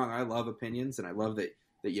don't get me wrong, I love opinions, and I love that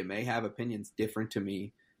you may have opinions different to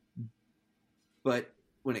me. But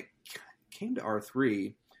when it came to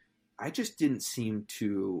R3, I just didn't seem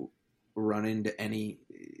to run into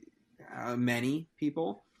many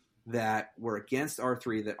people that were against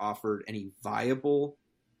R3 that offered any viable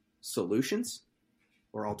solutions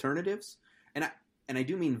or alternatives. And I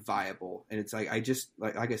do mean viable. And it's like,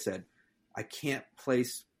 like I said, I can't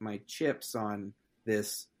place my chips on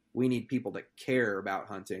this. We need people to care about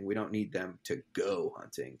hunting. We don't need them to go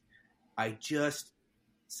hunting.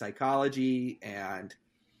 Psychology and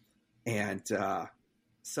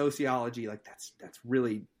sociology, like that's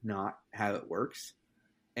really not how it works.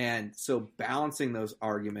 And so balancing those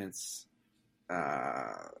arguments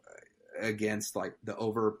against like the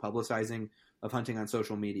over publicizing of hunting on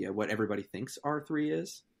social media, what everybody thinks R3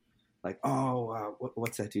 is, like,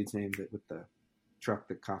 what's that dude's name with the truck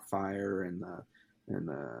that caught fire and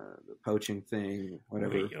the poaching thing,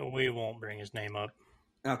 whatever. We won't bring his name up.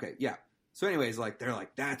 Okay, yeah. So anyways, like, they're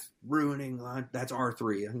like, that's ruining, that's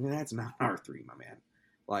R3. I mean, that's not R3, my man.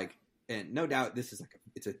 Like, and no doubt this is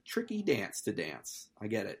it's a tricky dance to dance. I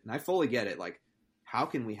get it. And I fully get it. Like, how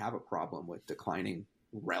can we have a problem with declining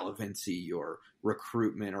relevancy or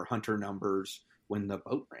recruitment or hunter numbers when the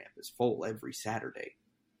boat ramp is full every Saturday.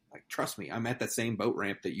 Like, trust me, I'm at that same boat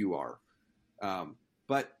ramp that you are.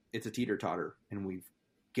 But it's a teeter-totter, and you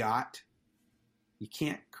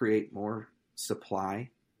can't create more supply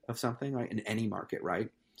of something, right? In any market, right?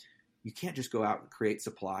 You can't just go out and create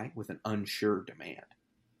supply with an unsure demand.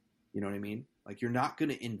 You know what I mean? Like, you're not going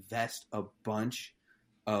to invest a bunch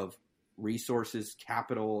of resources,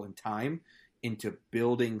 capital, and time into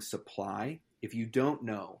building supply if you don't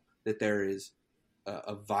know that there is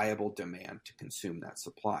a viable demand to consume that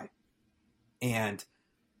supply. And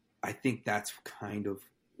I think that's kind of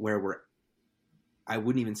where I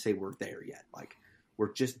wouldn't even say we're there yet. Like,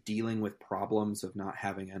 we're just dealing with problems of not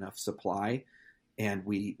having enough supply, and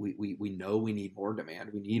we know we need more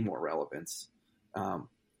demand, we need more relevance.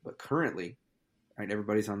 But currently, right,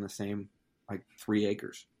 everybody's on the same, like, 3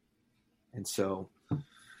 acres. And so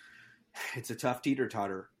it's a tough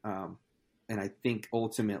teeter-totter. And I think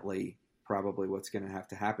ultimately probably what's going to have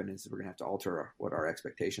to happen is we're going to have to alter what our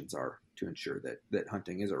expectations are to ensure that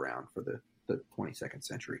hunting is around for the 22nd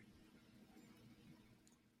century.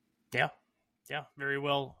 Yeah. Yeah. Very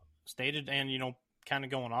well stated. And, kind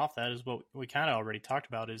of going off that is what we kind of already talked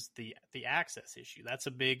about is the access issue. That's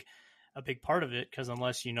a big part of it. Cause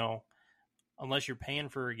unless you're paying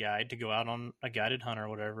for a guide to go out on a guided hunt or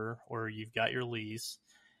whatever, or you've got your lease,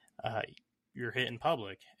 you're hitting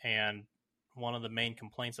public. And one of the main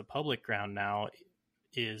complaints of public ground now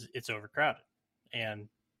is it's overcrowded, and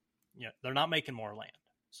they're not making more land.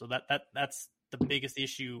 So that's the biggest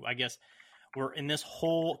issue, I guess. We're in this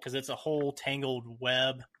whole, because it's a whole tangled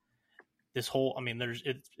web. This whole,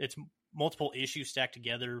 it's multiple issues stacked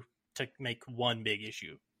together to make one big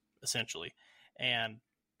issue, essentially. And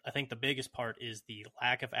I think the biggest part is the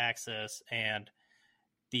lack of access and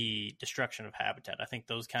the destruction of habitat. I think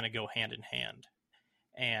those kind of go hand in hand.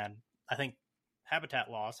 And I think habitat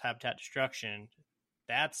loss, habitat destruction,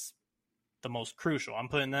 that's the most crucial. I'm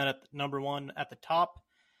putting that at number 1 at the top,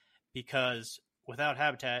 because without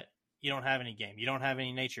habitat, you don't have any game. You don't have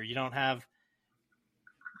any nature. You don't have,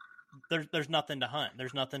 there's nothing to hunt.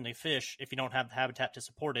 There's nothing to fish if you don't have the habitat to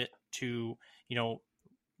support it, to,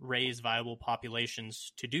 raise viable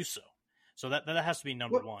populations to do so. So that has to be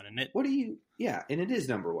number 1. And and it is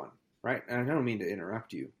number 1, right? And I don't mean to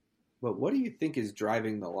interrupt you, but what do you think is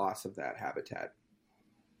driving the loss of that habitat?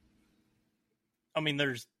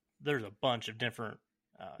 There's a bunch of different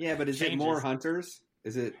but is changes. It more hunters?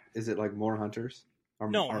 Is it like more hunters?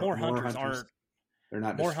 More hunters aren't. They're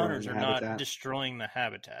not. More hunters are not destroying the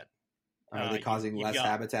habitat. Are they causing less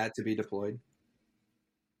habitat to be deployed?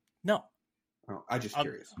 No. Oh, I'm just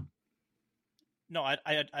curious. No, I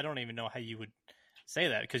don't even know how you would say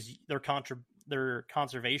that, because their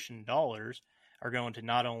conservation dollars are going to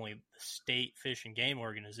not only the state fish and game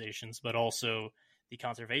organizations, but also the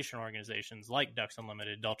conservation organizations like Ducks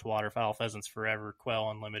Unlimited, Delta Waterfowl, Pheasants Forever,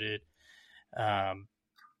 Quail Unlimited, or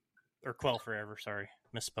Quail Forever. Sorry,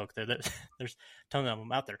 misspoke there. There's a ton of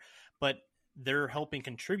them out there, but they're helping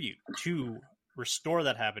contribute to restore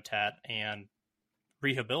that habitat and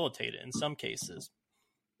rehabilitate it in some cases.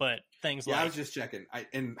 But things like, I was just checking.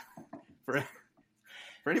 For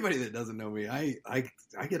anybody that doesn't know me, I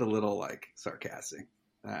get a little like sarcastic.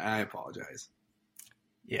 I apologize.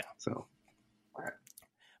 Yeah. So, all right.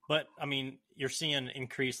 But you're seeing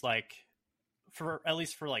increase, like, at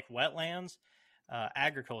least for wetlands.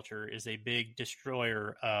 Agriculture is a big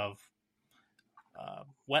destroyer of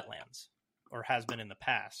wetlands, or has been in the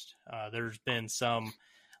past. There's been some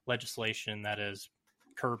legislation that has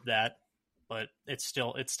curbed that, but it's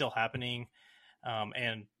still happening.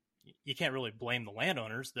 And you can't really blame the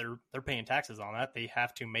landowners. They're paying taxes on that. They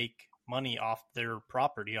have to make money off their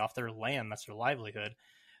property, off their land. That's their livelihood.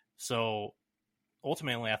 So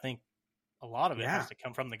ultimately, I think a lot of it has to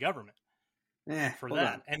come from the government for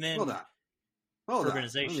that. On. And then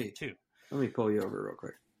urbanization too. Let me pull you over real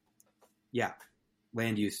quick. Yeah.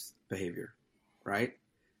 Land use behavior, right?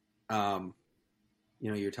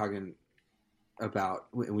 You're talking about,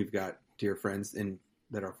 we've got dear friends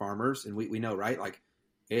that are farmers, and we know, right? Like,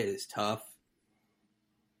 it is tough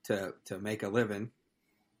to make a living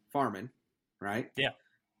farming, right? Yeah.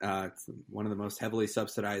 It's one of the most heavily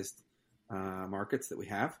subsidized markets that we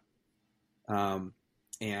have.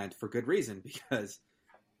 And for good reason, because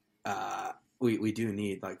we do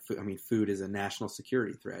need, like, food is a national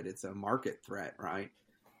security threat. It's a market threat, right?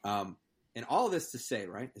 And all this to say,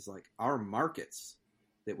 right, is like our markets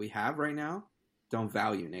that we have right now don't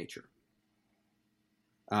value nature.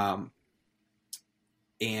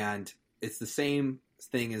 And it's the same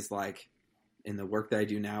thing as, like, in the work that I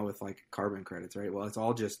do now with, like, carbon credits, right? Well, it's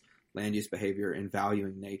all just land use behavior and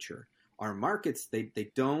valuing nature. Our markets, they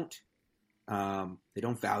don't They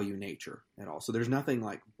don't value nature at all. So there's nothing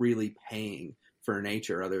like really paying for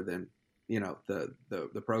nature other than,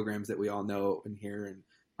 the programs that we all know and hear and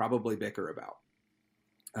probably bicker about.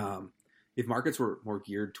 If markets were more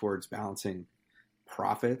geared towards balancing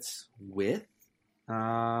profits with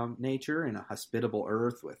nature and a hospitable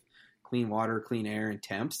earth with clean water, clean air, and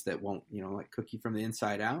temps that won't, like cook you from the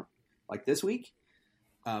inside out, like this week,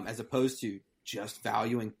 as opposed to just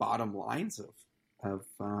valuing bottom lines of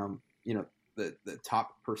the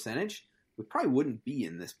top percentage, we probably wouldn't be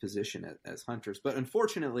in this position as hunters. But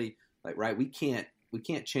unfortunately, we can't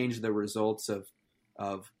change the results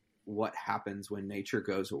of what happens when nature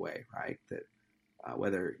goes away, right? That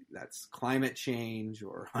whether that's climate change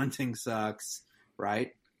or hunting sucks,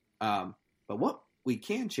 right? But what we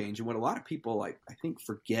can change, and what a lot of people I think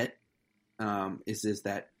forget, is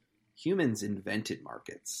that humans invented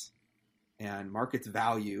markets, and markets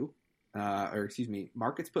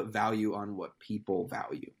markets put value on what people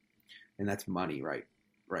value, and that's money, right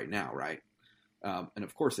now, right? And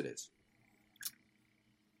of course it is.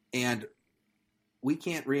 And we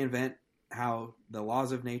can't reinvent how the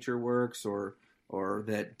laws of nature works, or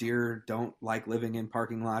that deer don't like living in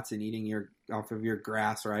parking lots and eating off of your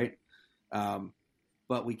grass, right?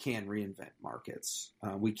 But we can reinvent markets.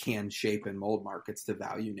 We can shape and mold markets to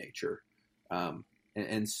value nature.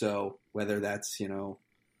 And so whether that's,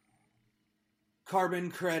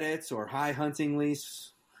 carbon credits or high hunting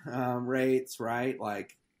lease rates, right?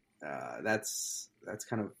 That's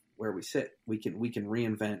kind of where we sit. We can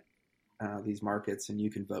reinvent these markets, and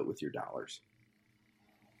you can vote with your dollars.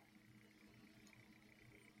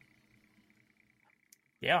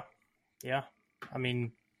 Yeah. I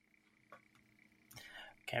mean,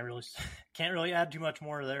 can't really add too much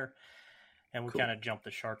more there, and we kind of jumped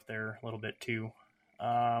the shark there a little bit too.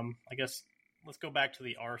 I guess let's go back to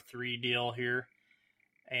the R3 deal here,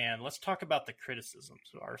 and let's talk about the criticisms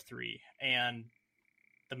of R3 and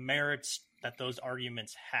the merits that those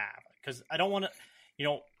arguments have. Because I don't want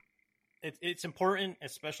to, it's important,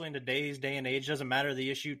 especially in today's day and age, doesn't matter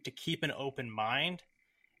the issue, to keep an open mind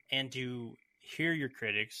and to hear your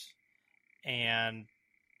critics, and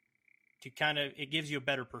to it gives you a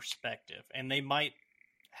better perspective. And they might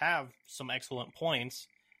have some excellent points.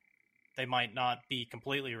 They might not be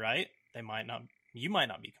completely right. You might not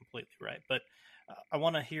be completely right, but I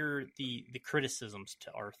want to hear the criticisms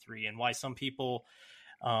to R3 and why some people,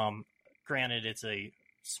 granted it's a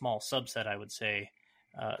small subset, I would say,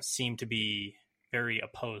 seem to be very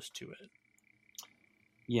opposed to it.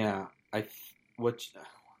 Yeah,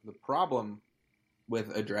 the problem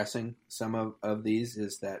with addressing some of these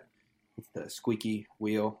is that it's the squeaky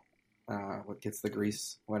wheel, what gets the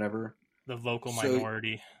grease, whatever. The vocal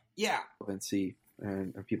minority. Yeah, relevancy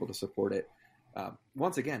and people to support it.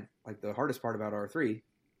 Once again, the hardest part about R3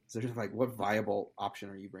 is there's what viable option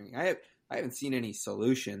are you bringing? I haven't seen any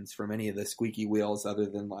solutions from any of the squeaky wheels other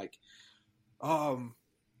than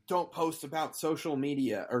don't post about social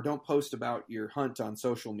media, or don't post about your hunt on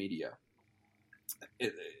social media.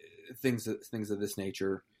 Things of this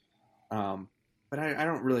nature. But I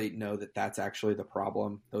don't really know that that's actually the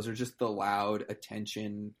problem. Those are just the loud,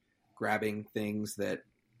 attention-grabbing things that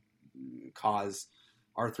cause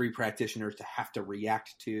R3 practitioners to have to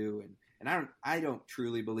react to. And I don't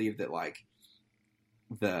truly believe that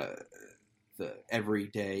the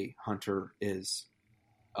everyday hunter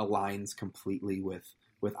aligns completely with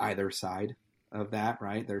either side of that,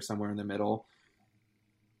 right? They're somewhere in the middle.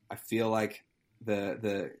 I feel like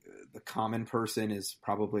the common person is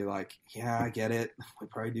probably yeah, I get it. We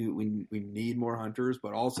probably do. We need more hunters,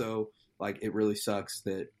 but also it really sucks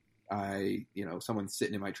that someone's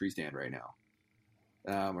sitting in my tree stand right now,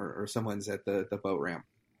 or someone's at the boat ramp.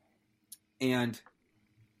 And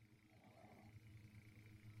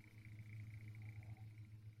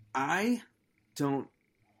I don't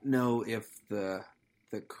know if the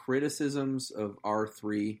criticisms of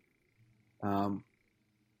R3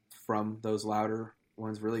 from those louder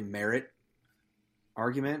ones really merit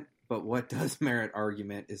argument. But what does merit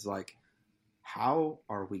argument is how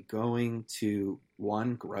are we going to,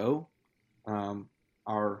 one, grow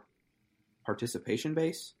our participation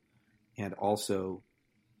base, and also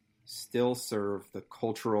still serve the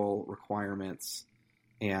cultural requirements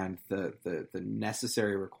and the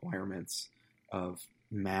necessary requirements of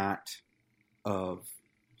Matt, of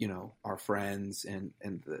our friends, and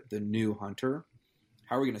the new hunter.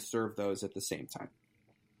 How are we going to serve those at the same time?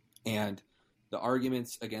 And the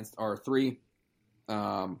arguments against R3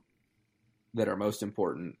 that are most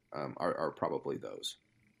important are probably those.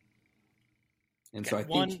 And so I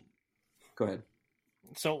think... Go ahead.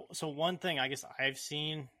 So one thing I guess I've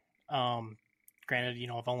seen granted,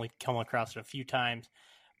 I've only come across it a few times,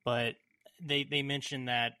 but they mentioned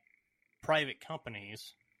that private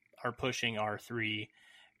companies are pushing R3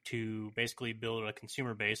 to basically build a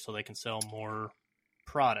consumer base so they can sell more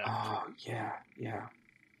product. Oh,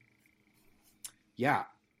 yeah.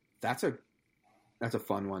 That's a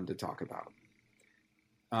fun one to talk about.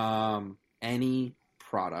 Any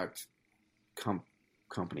product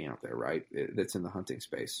company out there, right, that's in the hunting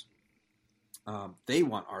space, they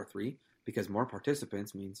want R3 because more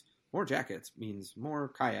participants means more jackets, means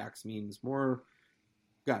more kayaks, means more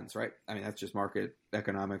guns, right? I mean, that's just market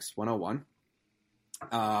economics 101.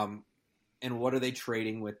 And what are they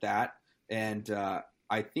trading with that? And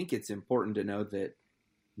I think it's important to know that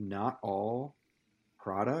not all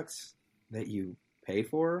products that you pay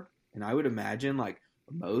for, and I would imagine like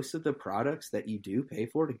most of the products that you do pay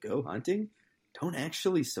for to go hunting don't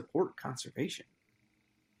actually support conservation.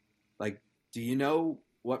 Like, do you know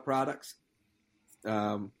what products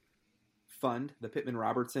fund the Pittman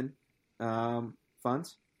Robertson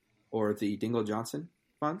funds or the Dingle Johnson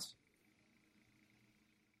funds?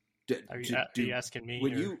 Are you asking me?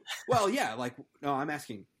 Would you? Well, yeah. Like, no, I'm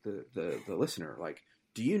asking the listener. Like,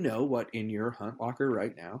 do you know what in your hunt locker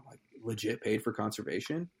right now, like, legit paid for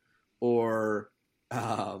conservation, or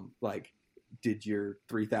like, did your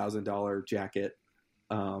 $3,000 jacket,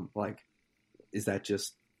 like, is that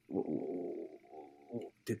just?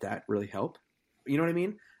 Did that really help? You know what I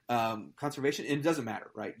mean? Conservation, and it doesn't matter,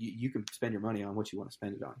 right? You can spend your money on what you want to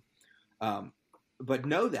spend it on. But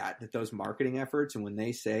know that those marketing efforts, and when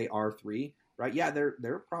they say R3, right? Yeah,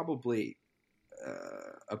 they're probably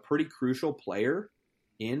a pretty crucial player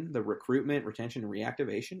in the recruitment, retention, and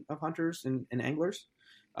reactivation of hunters and anglers,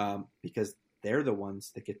 because they're the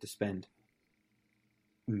ones that get to spend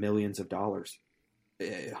millions of dollars,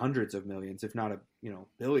 hundreds of millions, if not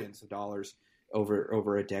billions of dollars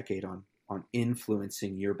over a decade on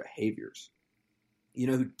influencing your behaviors. You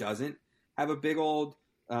know who doesn't have a big old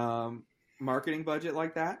marketing budget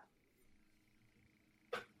like that?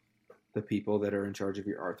 The people that are in charge of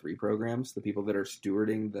your R3 programs, the people that are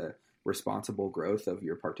stewarding the responsible growth of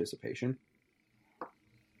your participation.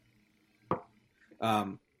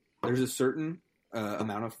 There's a certain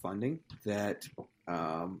amount of funding that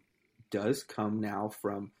does come now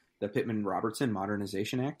from the Pittman-Robertson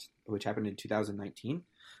Modernization Act, which happened in 2019,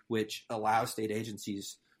 which allows state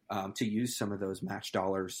agencies to use some of those match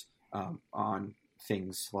dollars on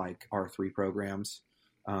things like R3 programs,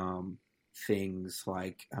 things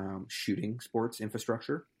like shooting sports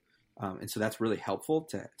infrastructure. And so that's really helpful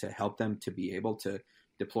to help them to be able to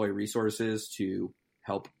deploy resources to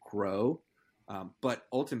help grow. But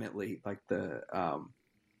ultimately, like the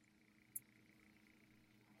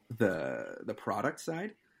product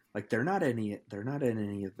side, like they're not in any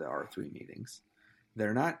of the R3 meetings.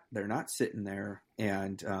 They're not sitting there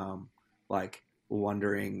and like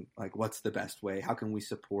wondering like what's the best way, how can we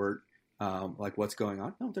support like what's going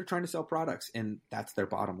on. No, they're trying to sell products, and that's their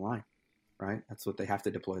bottom line, right? That's what they have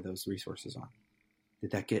to deploy those resources on.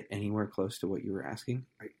 Did that get anywhere close to what you were asking?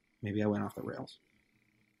 Maybe I went off the rails.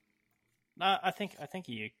 I think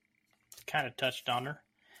you kind of touched on her.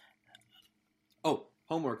 Oh,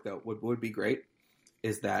 homework though would be great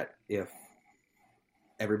is that if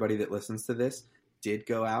everybody that listens to this did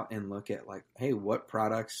go out and look at like, hey, what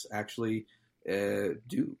products actually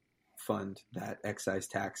do fund that excise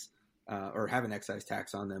tax or have an excise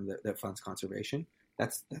tax on them that funds conservation.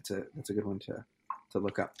 That's a good one to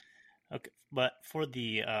look up. Okay, but for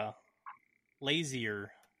the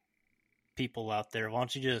lazier people out there, why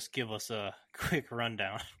don't you just give us a quick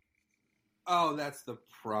rundown? Oh, that's the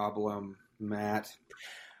problem, Matt,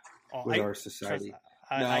 with our society.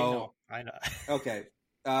 I know. Okay.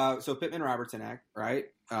 So Pittman-Robertson Act, right?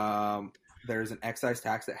 There's an excise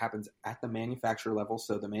tax that happens at the manufacturer level.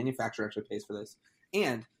 So the manufacturer actually pays for this.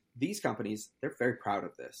 And these companies, they're very proud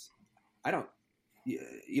of this.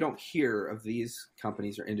 You don't hear of these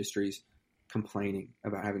companies or industries complaining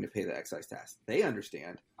about having to pay the excise tax. They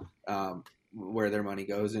understand where their money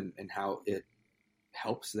goes and how it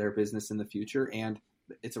helps their business in the future. And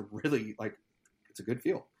it's a really it's a good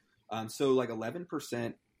feel. So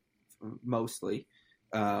 11% mostly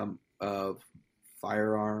of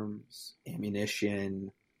firearms,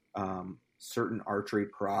 ammunition, certain archery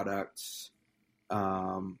products.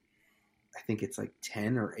 I think it's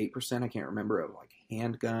 10 or 8%. I can't remember, of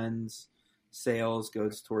handguns sales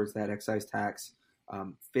goes towards that excise tax.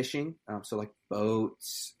 Fishing, so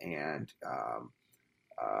boats and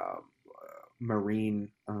marine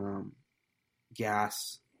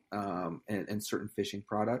gas and certain fishing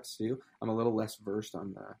products too. I'm a little less versed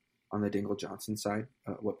on the Dingle Johnson side,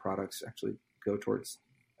 what products actually go towards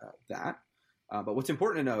that. But what's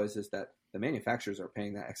important to know is that the manufacturers are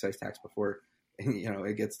paying that excise tax before,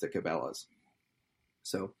 it gets to Cabela's.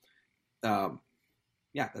 So,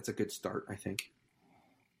 that's a good start, I think.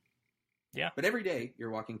 Yeah. But every day you're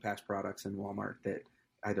walking past products in Walmart that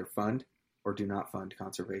either fund or do not fund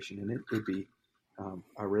conservation. And it would be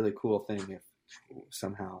a really cool thing if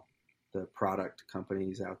somehow the product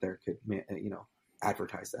companies out there could,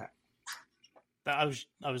 advertise that. I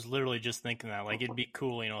was literally just thinking that, like, it'd be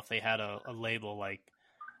cool, if they had a label like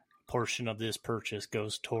portion of this purchase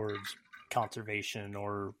goes towards conservation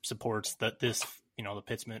or supports the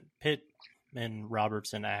Pittman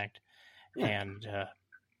Robertson Act and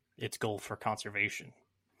its goal for conservation.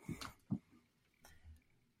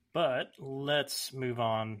 But let's move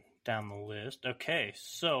on down the list. Okay,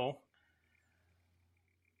 so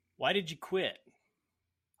why did you quit?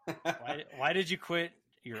 Why did you quit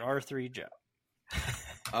your R3 job?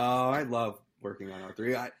 Oh, I love working on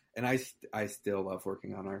R3. I still love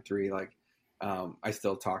working on R3. Like, I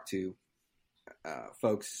still talk to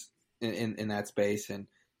folks in that space, and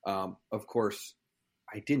of course,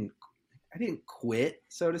 I didn't quit,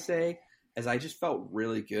 so to say, as I just felt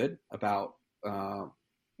really good about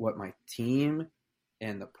what my team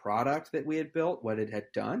and the product that we had built, what it had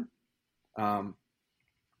done. For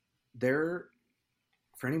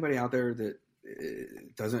anybody out there that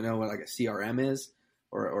doesn't know what like a CRM is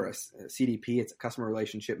or a CDP, it's a customer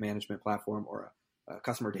relationship management platform or a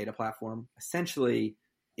customer data platform. Essentially,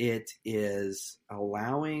 it is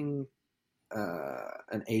allowing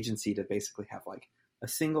an agency to basically have like a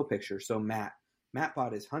single picture. So Matt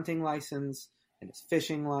bought his hunting license and his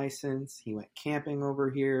fishing license. He went camping over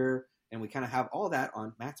here, and we kind of have all that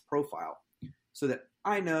on Matt's profile so that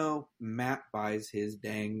I know Matt buys his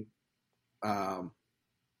dang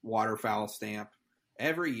waterfowl stamp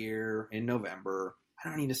every year in November. I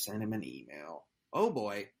don't need to send him an email. Oh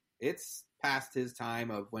boy, it's past his time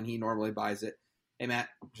of when he normally buys it. Hey Matt,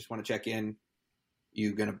 just want to check in. Are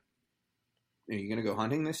you gonna go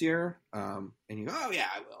hunting this year? And you go, oh yeah,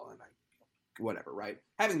 I will. And whatever, right?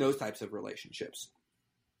 Having those types of relationships.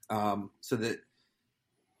 So that,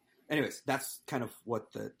 anyways, that's kind of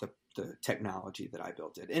what the technology that I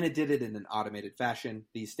built did. And it did it in an automated fashion.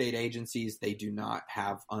 These state agencies, they do not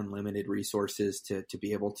have unlimited resources to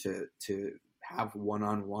be able to have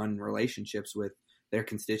one-on-one relationships with their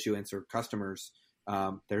constituents or customers.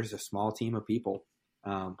 There's a small team of people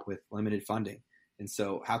with limited funding. And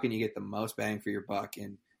so how can you get the most bang for your buck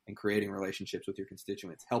in creating relationships with your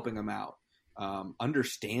constituents, helping them out,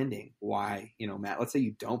 understanding why, Matt, let's say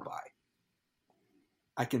you don't buy.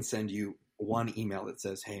 I can send you one email that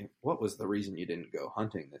says, hey, what was the reason you didn't go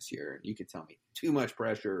hunting this year? And you can tell me too much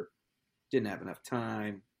pressure, didn't have enough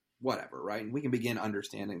time, whatever, right? And we can begin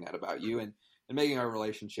understanding that about you and making our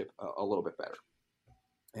relationship a little bit better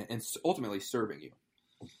and ultimately serving you.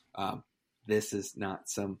 This is not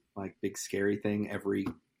some like big scary thing. Every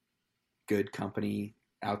good company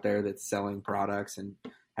out there that's selling products and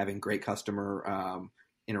having great customer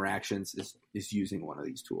interactions is using one of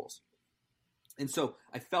these tools. And so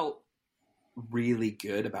I felt really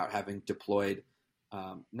good about having deployed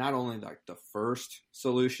not only like the first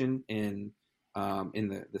solution in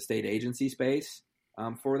the state agency space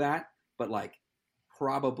for that, but like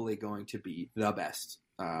probably going to be the best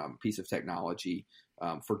piece of technology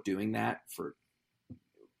for doing that for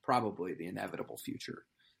probably the inevitable future.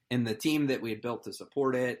 And the team that we had built to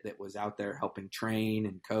support it, that was out there helping train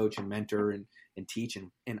and coach and mentor and teach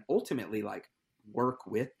and ultimately like work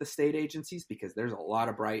with the state agencies, because there's a lot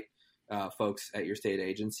of bright folks at your state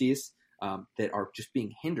agencies that are just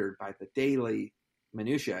being hindered by the daily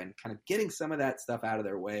minutia and kind of getting some of that stuff out of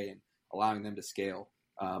their way and allowing them to scale.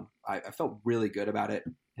 I felt really good about it,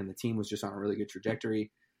 and the team was just on a really good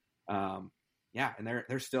trajectory. And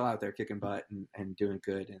they're still out there kicking butt and doing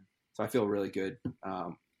good. And so I feel really good.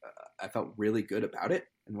 I felt really good about it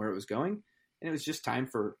and where it was going. And it was just time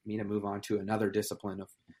for me to move on to another discipline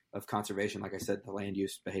of conservation. Like I said, the land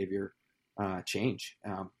use behavior change.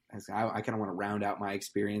 As I kind of want to round out my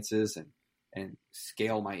experiences and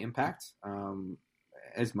scale my impact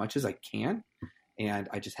as much as I can. And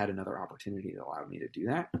I just had another opportunity that allowed me to do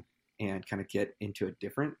that and kind of get into a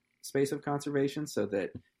different space of conservation so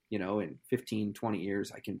that, in 15, 20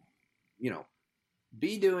 years, I can,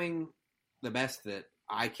 be doing the best that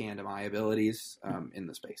I can to my abilities in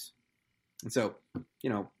the space. And so,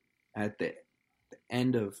 at the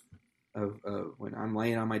end of when I'm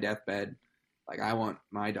laying on my deathbed, like I want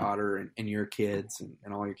my daughter and your kids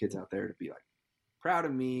and all your kids out there to be like proud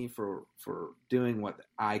of me for doing what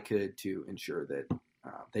I could to ensure that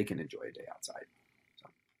they can enjoy a day outside.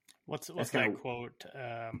 So what's that quote?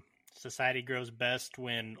 Society grows best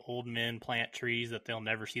when old men plant trees that they'll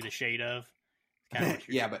never see the shade of. Kind of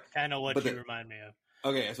Yeah, but kind of what but you the- remind me of.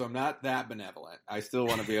 Okay, so I'm not that benevolent. I still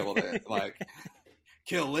want to be able to like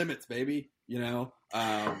kill limits, baby. You know,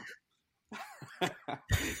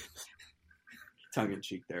 tongue in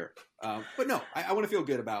cheek there. But no, I want to feel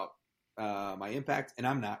good about my impact, and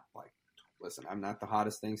I'm not like, listen, I'm not the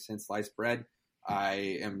hottest thing since sliced bread.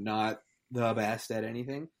 I am not the best at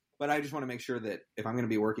anything, but I just want to make sure that if I'm going to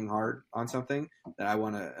be working hard on something, that I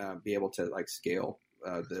want to be able to like scale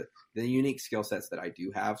the unique skill sets that I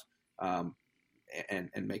do have.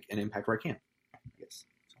 And make an impact where I can, I guess.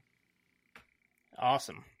 So.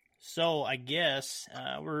 Awesome. So I guess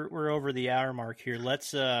we're over the hour mark here.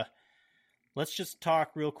 Let's just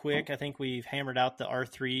talk real quick. I think we've hammered out the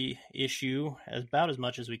R3 issue about as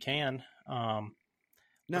much as we can. No,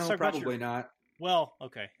 probably not. Well,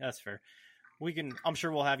 okay, that's fair. We can. I'm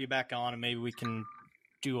sure we'll have you back on, and maybe we can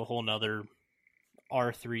do a whole nother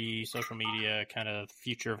R3 social media kind of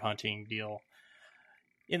future of hunting deal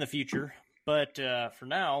in the future. But for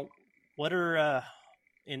now, what are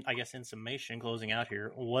in summation, closing out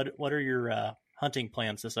here, what are your hunting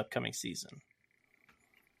plans this upcoming season?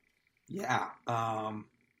 Yeah,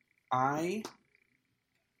 I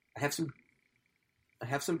have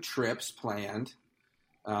some trips planned.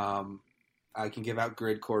 I can give out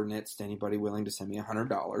grid coordinates to anybody willing to send me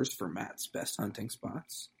 $100 for Matt's best hunting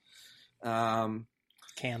spots.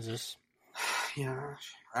 Kansas. Yeah,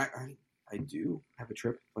 I do have a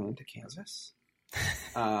trip planned to Kansas.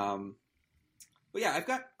 But yeah, I've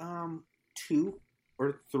got 2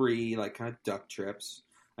 or 3 like kind of duck trips.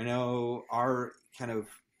 I know our kind of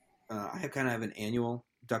I have kind of an annual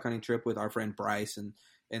duck hunting trip with our friend Bryce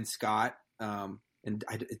and Scott.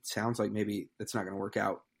 It sounds like maybe it's not going to work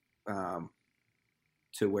out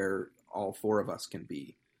to where all 4 of us can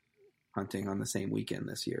be hunting on the same weekend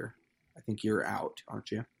this year. I think you're out,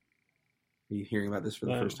 aren't you? Are you hearing about this for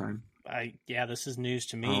the first time? Yeah, this is news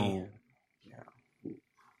to me. Oh, yeah.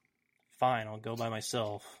 Fine, I'll go by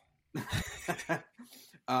myself.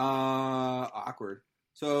 Awkward.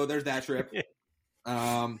 So there's that trip.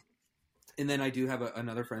 And then I do have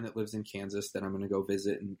another friend that lives in Kansas that I'm going to go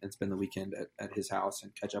visit and spend the weekend at his house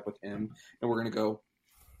and catch up with him. And we're going to go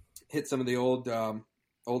hit some of the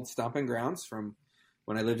old stomping grounds from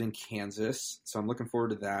when I lived in Kansas. So I'm looking forward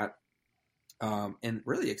to that. And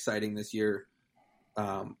really exciting this year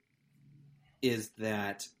is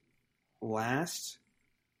that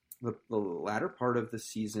the latter part of the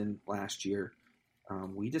season last year,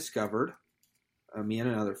 we discovered, me and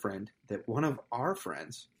another friend, that one of our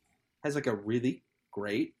friends has like a really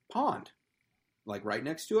great pond, like right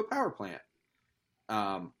next to a power plant.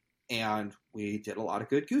 And we did a lot of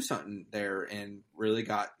good goose hunting there and really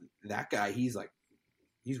got that guy. He's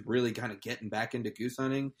really kind of getting back into goose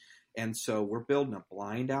hunting. And so we're building a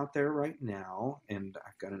blind out there right now, and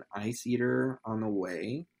I've got an ice eater on the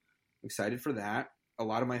way. I'm excited for that. A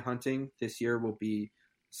lot of my hunting this year will be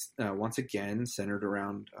once again centered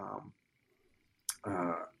around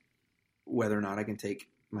whether or not I can take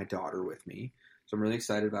my daughter with me. So I'm really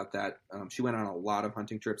excited about that. She went on a lot of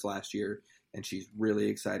hunting trips last year, and she's really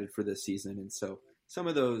excited for this season. And so some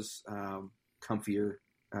of those comfier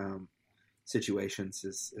situations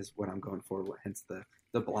is what I'm going for, hence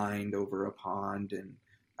the blind over a pond. And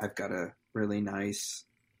I've got a really nice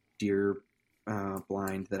deer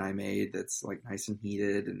blind that I made that's like nice and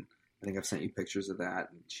heated, and I think I've sent you pictures of that,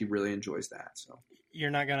 and she really enjoys that. So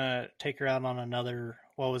you're not gonna take her out on another,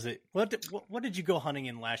 what was it, what did you go hunting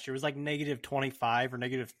in last year? It was like -25 or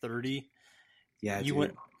 -30. Yeah,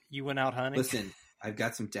 you went out hunting. Listen, I've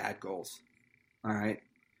got some dad goals, all right,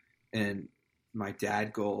 and my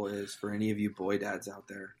dad goal is for any of you boy dads out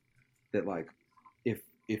there that like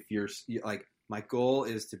if you're like, my goal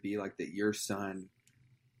is to be like that your son.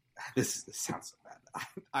 This sounds so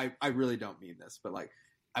bad. I really don't mean this, but like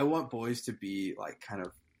I want boys to be like kind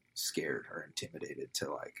of scared or intimidated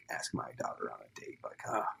to like ask my daughter on a date. Like,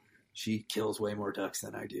 she kills way more ducks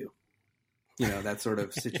than I do. You know, that sort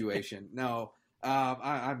of situation. No,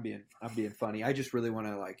 I'm being funny. I just really want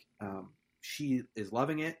to like. She is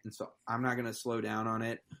loving it, and so I'm not going to slow down on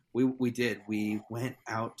it. We went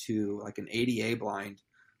out to like an ADA blind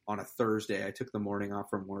on a Thursday. I took the morning off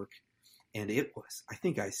from work. And it was, I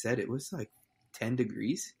think I said it was like 10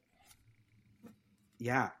 degrees.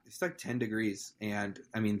 Yeah, it's like 10 degrees. And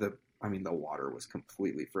I mean, the water was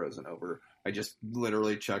completely frozen over. I just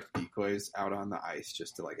literally chucked decoys out on the ice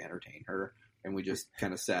just to like entertain her. And we just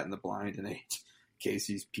kind of sat in the blind and ate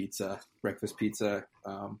Casey's breakfast pizza,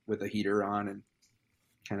 with a heater on, and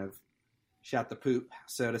kind of shot the poop,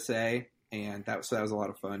 so to say. And that was a lot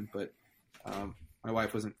of fun. But My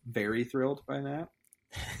wife wasn't very thrilled by that.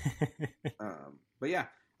 But yeah,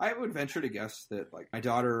 I would venture to guess that like my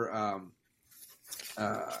daughter,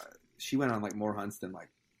 she went on like more hunts than like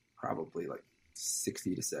probably like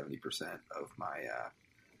 60 to 70%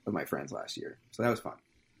 of my friends last year. So that was fun.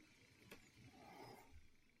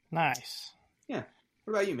 Nice. Yeah.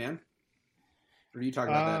 What about you, man? Or do you talk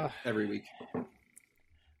about that every week?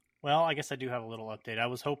 Well, I guess I do have a little update. I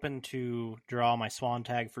was hoping to draw my swan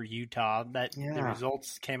tag for Utah. The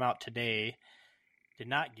results came out today. Did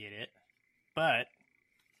not get it, but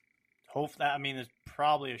hope that, I mean, it's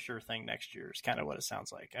probably a sure thing next year is kind of what it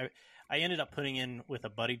sounds like. I ended up putting in with a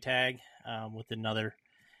buddy tag with another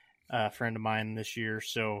friend of mine this year.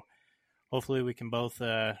 So hopefully we can both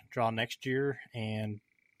draw next year and,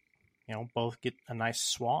 both get a nice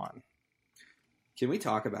swan. Can we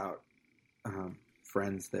talk about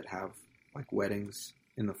friends that have like weddings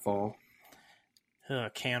in the fall?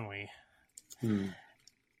 Can we?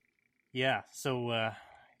 Yeah. So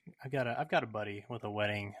I've got a buddy with a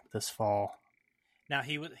wedding this fall. Now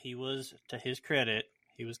he was, to his credit,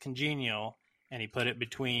 he was congenial, and he put it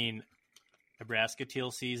between Nebraska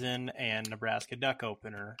teal season and Nebraska duck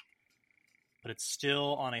opener, but it's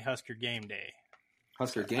still on a Husker game day.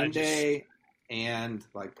 Husker game day, and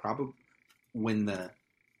like probably when the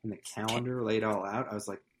calendar laid all out, I was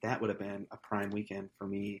like, that would have been a prime weekend for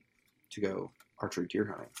me to go archery deer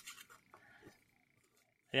hunting.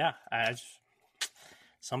 Yeah,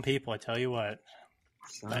 some people, I tell you what,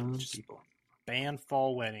 some people ban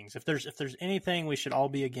fall weddings. If there's anything we should all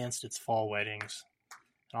be against, it's fall weddings,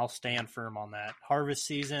 and I'll stand firm on that. Harvest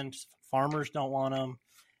season, farmers don't want them.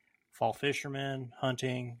 Fall fishermen,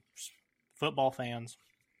 hunting, football fans,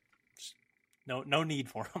 no need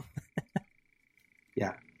for them.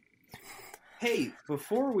 Yeah. Hey,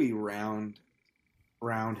 before we round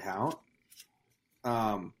out,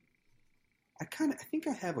 I think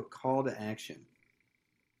I have a call to action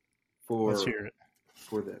for Let's hear it.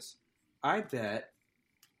 For this. I bet.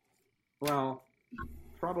 Well,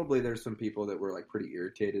 probably there's some people that were like pretty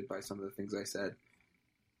irritated by some of the things I said.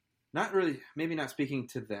 Not really, maybe not speaking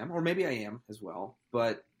to them, or maybe I am as well.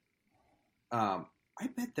 But I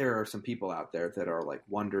bet there are some people out there that are like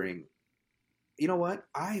wondering, you know what?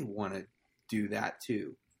 I want to do that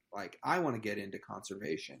too. Like, I want to get into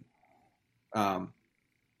conservation.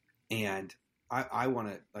 And I want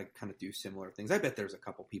to like kind of do similar things. I bet there's a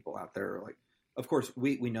couple people out there like, of course,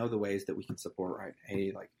 we know the ways that we can support, right?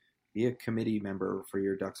 Hey, like be a committee member for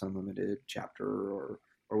your Ducks Unlimited chapter or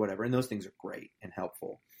whatever. And those things are great and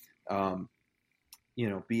helpful.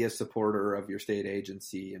 Be a supporter of your state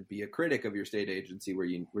agency and be a critic of your state agency where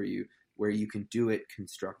you can do it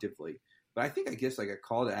constructively. But I guess like a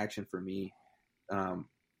call to action for me,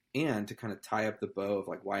 and to kind of tie up the bow of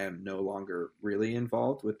like why I'm no longer really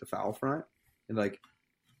involved with the foul front, and like,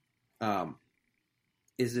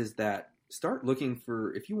 is that start looking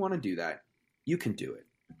for, if you want to do that, you can do it.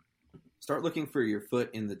 Start looking for your foot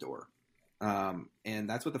in the door. And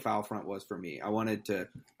that's what the foul front was for me. I was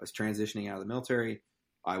transitioning out of the military.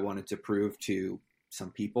 I wanted to prove to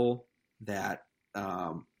some people that,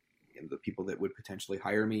 the people that would potentially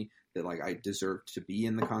hire me, that like I deserved to be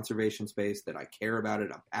in the conservation space, that I care about it.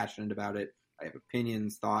 I'm passionate about it. I have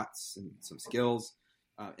opinions, thoughts, and some skills.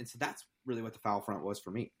 And so that's really what the foul front was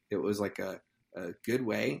for me. It was like a good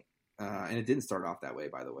way. And it didn't start off that way,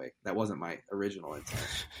 by the way. That wasn't my original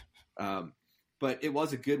intent. But it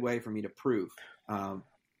was a good way for me to prove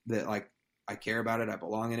that like I care about it. I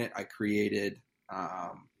belong in it. I created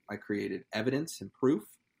evidence and proof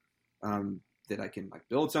that I can like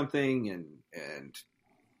build something and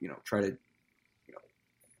try to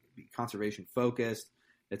be conservation focused,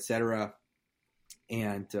 etc.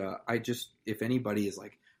 And if anybody is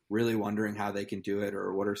like really wondering how they can do it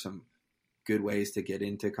or what are some good ways to get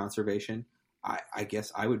into conservation, I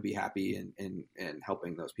guess I would be happy in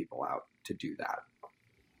helping those people out to do that.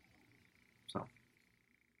 So,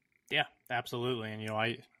 yeah, absolutely. And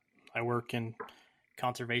I work in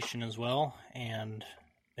conservation as well, and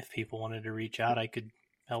if people wanted to reach out, I could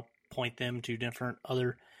help point them to different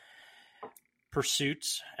other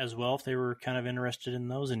pursuits as well if they were kind of interested in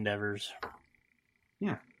those endeavors.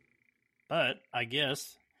 Yeah. But I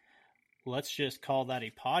guess let's just call that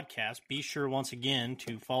a podcast. Be sure once again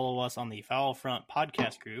to follow us on the Foul Front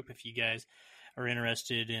podcast group if you guys are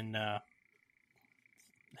interested in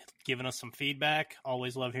giving us some feedback.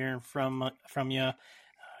 Always love hearing from you.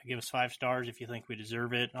 Give us 5 stars if you think we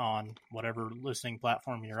deserve it on whatever listening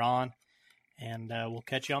platform you're on. And we'll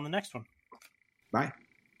catch you on the next one. Bye.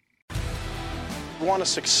 You want to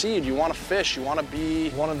succeed, you want to fish, you want to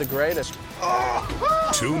be one of the greatest.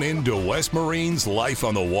 Tune in to West Marine's Life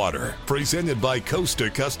on the Water, presented by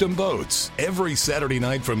Costa Custom Boats, every Saturday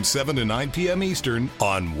night from 7 to 9 p.m. Eastern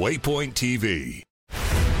on Waypoint TV.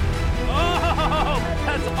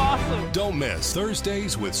 That's awesome. Don't miss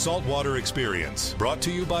Thursdays with Saltwater Experience, brought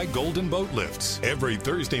to you by Golden Boat Lifts, every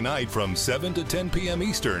Thursday night from 7 to 10 p.m.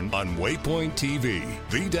 Eastern on Waypoint TV,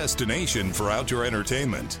 the destination for outdoor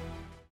entertainment.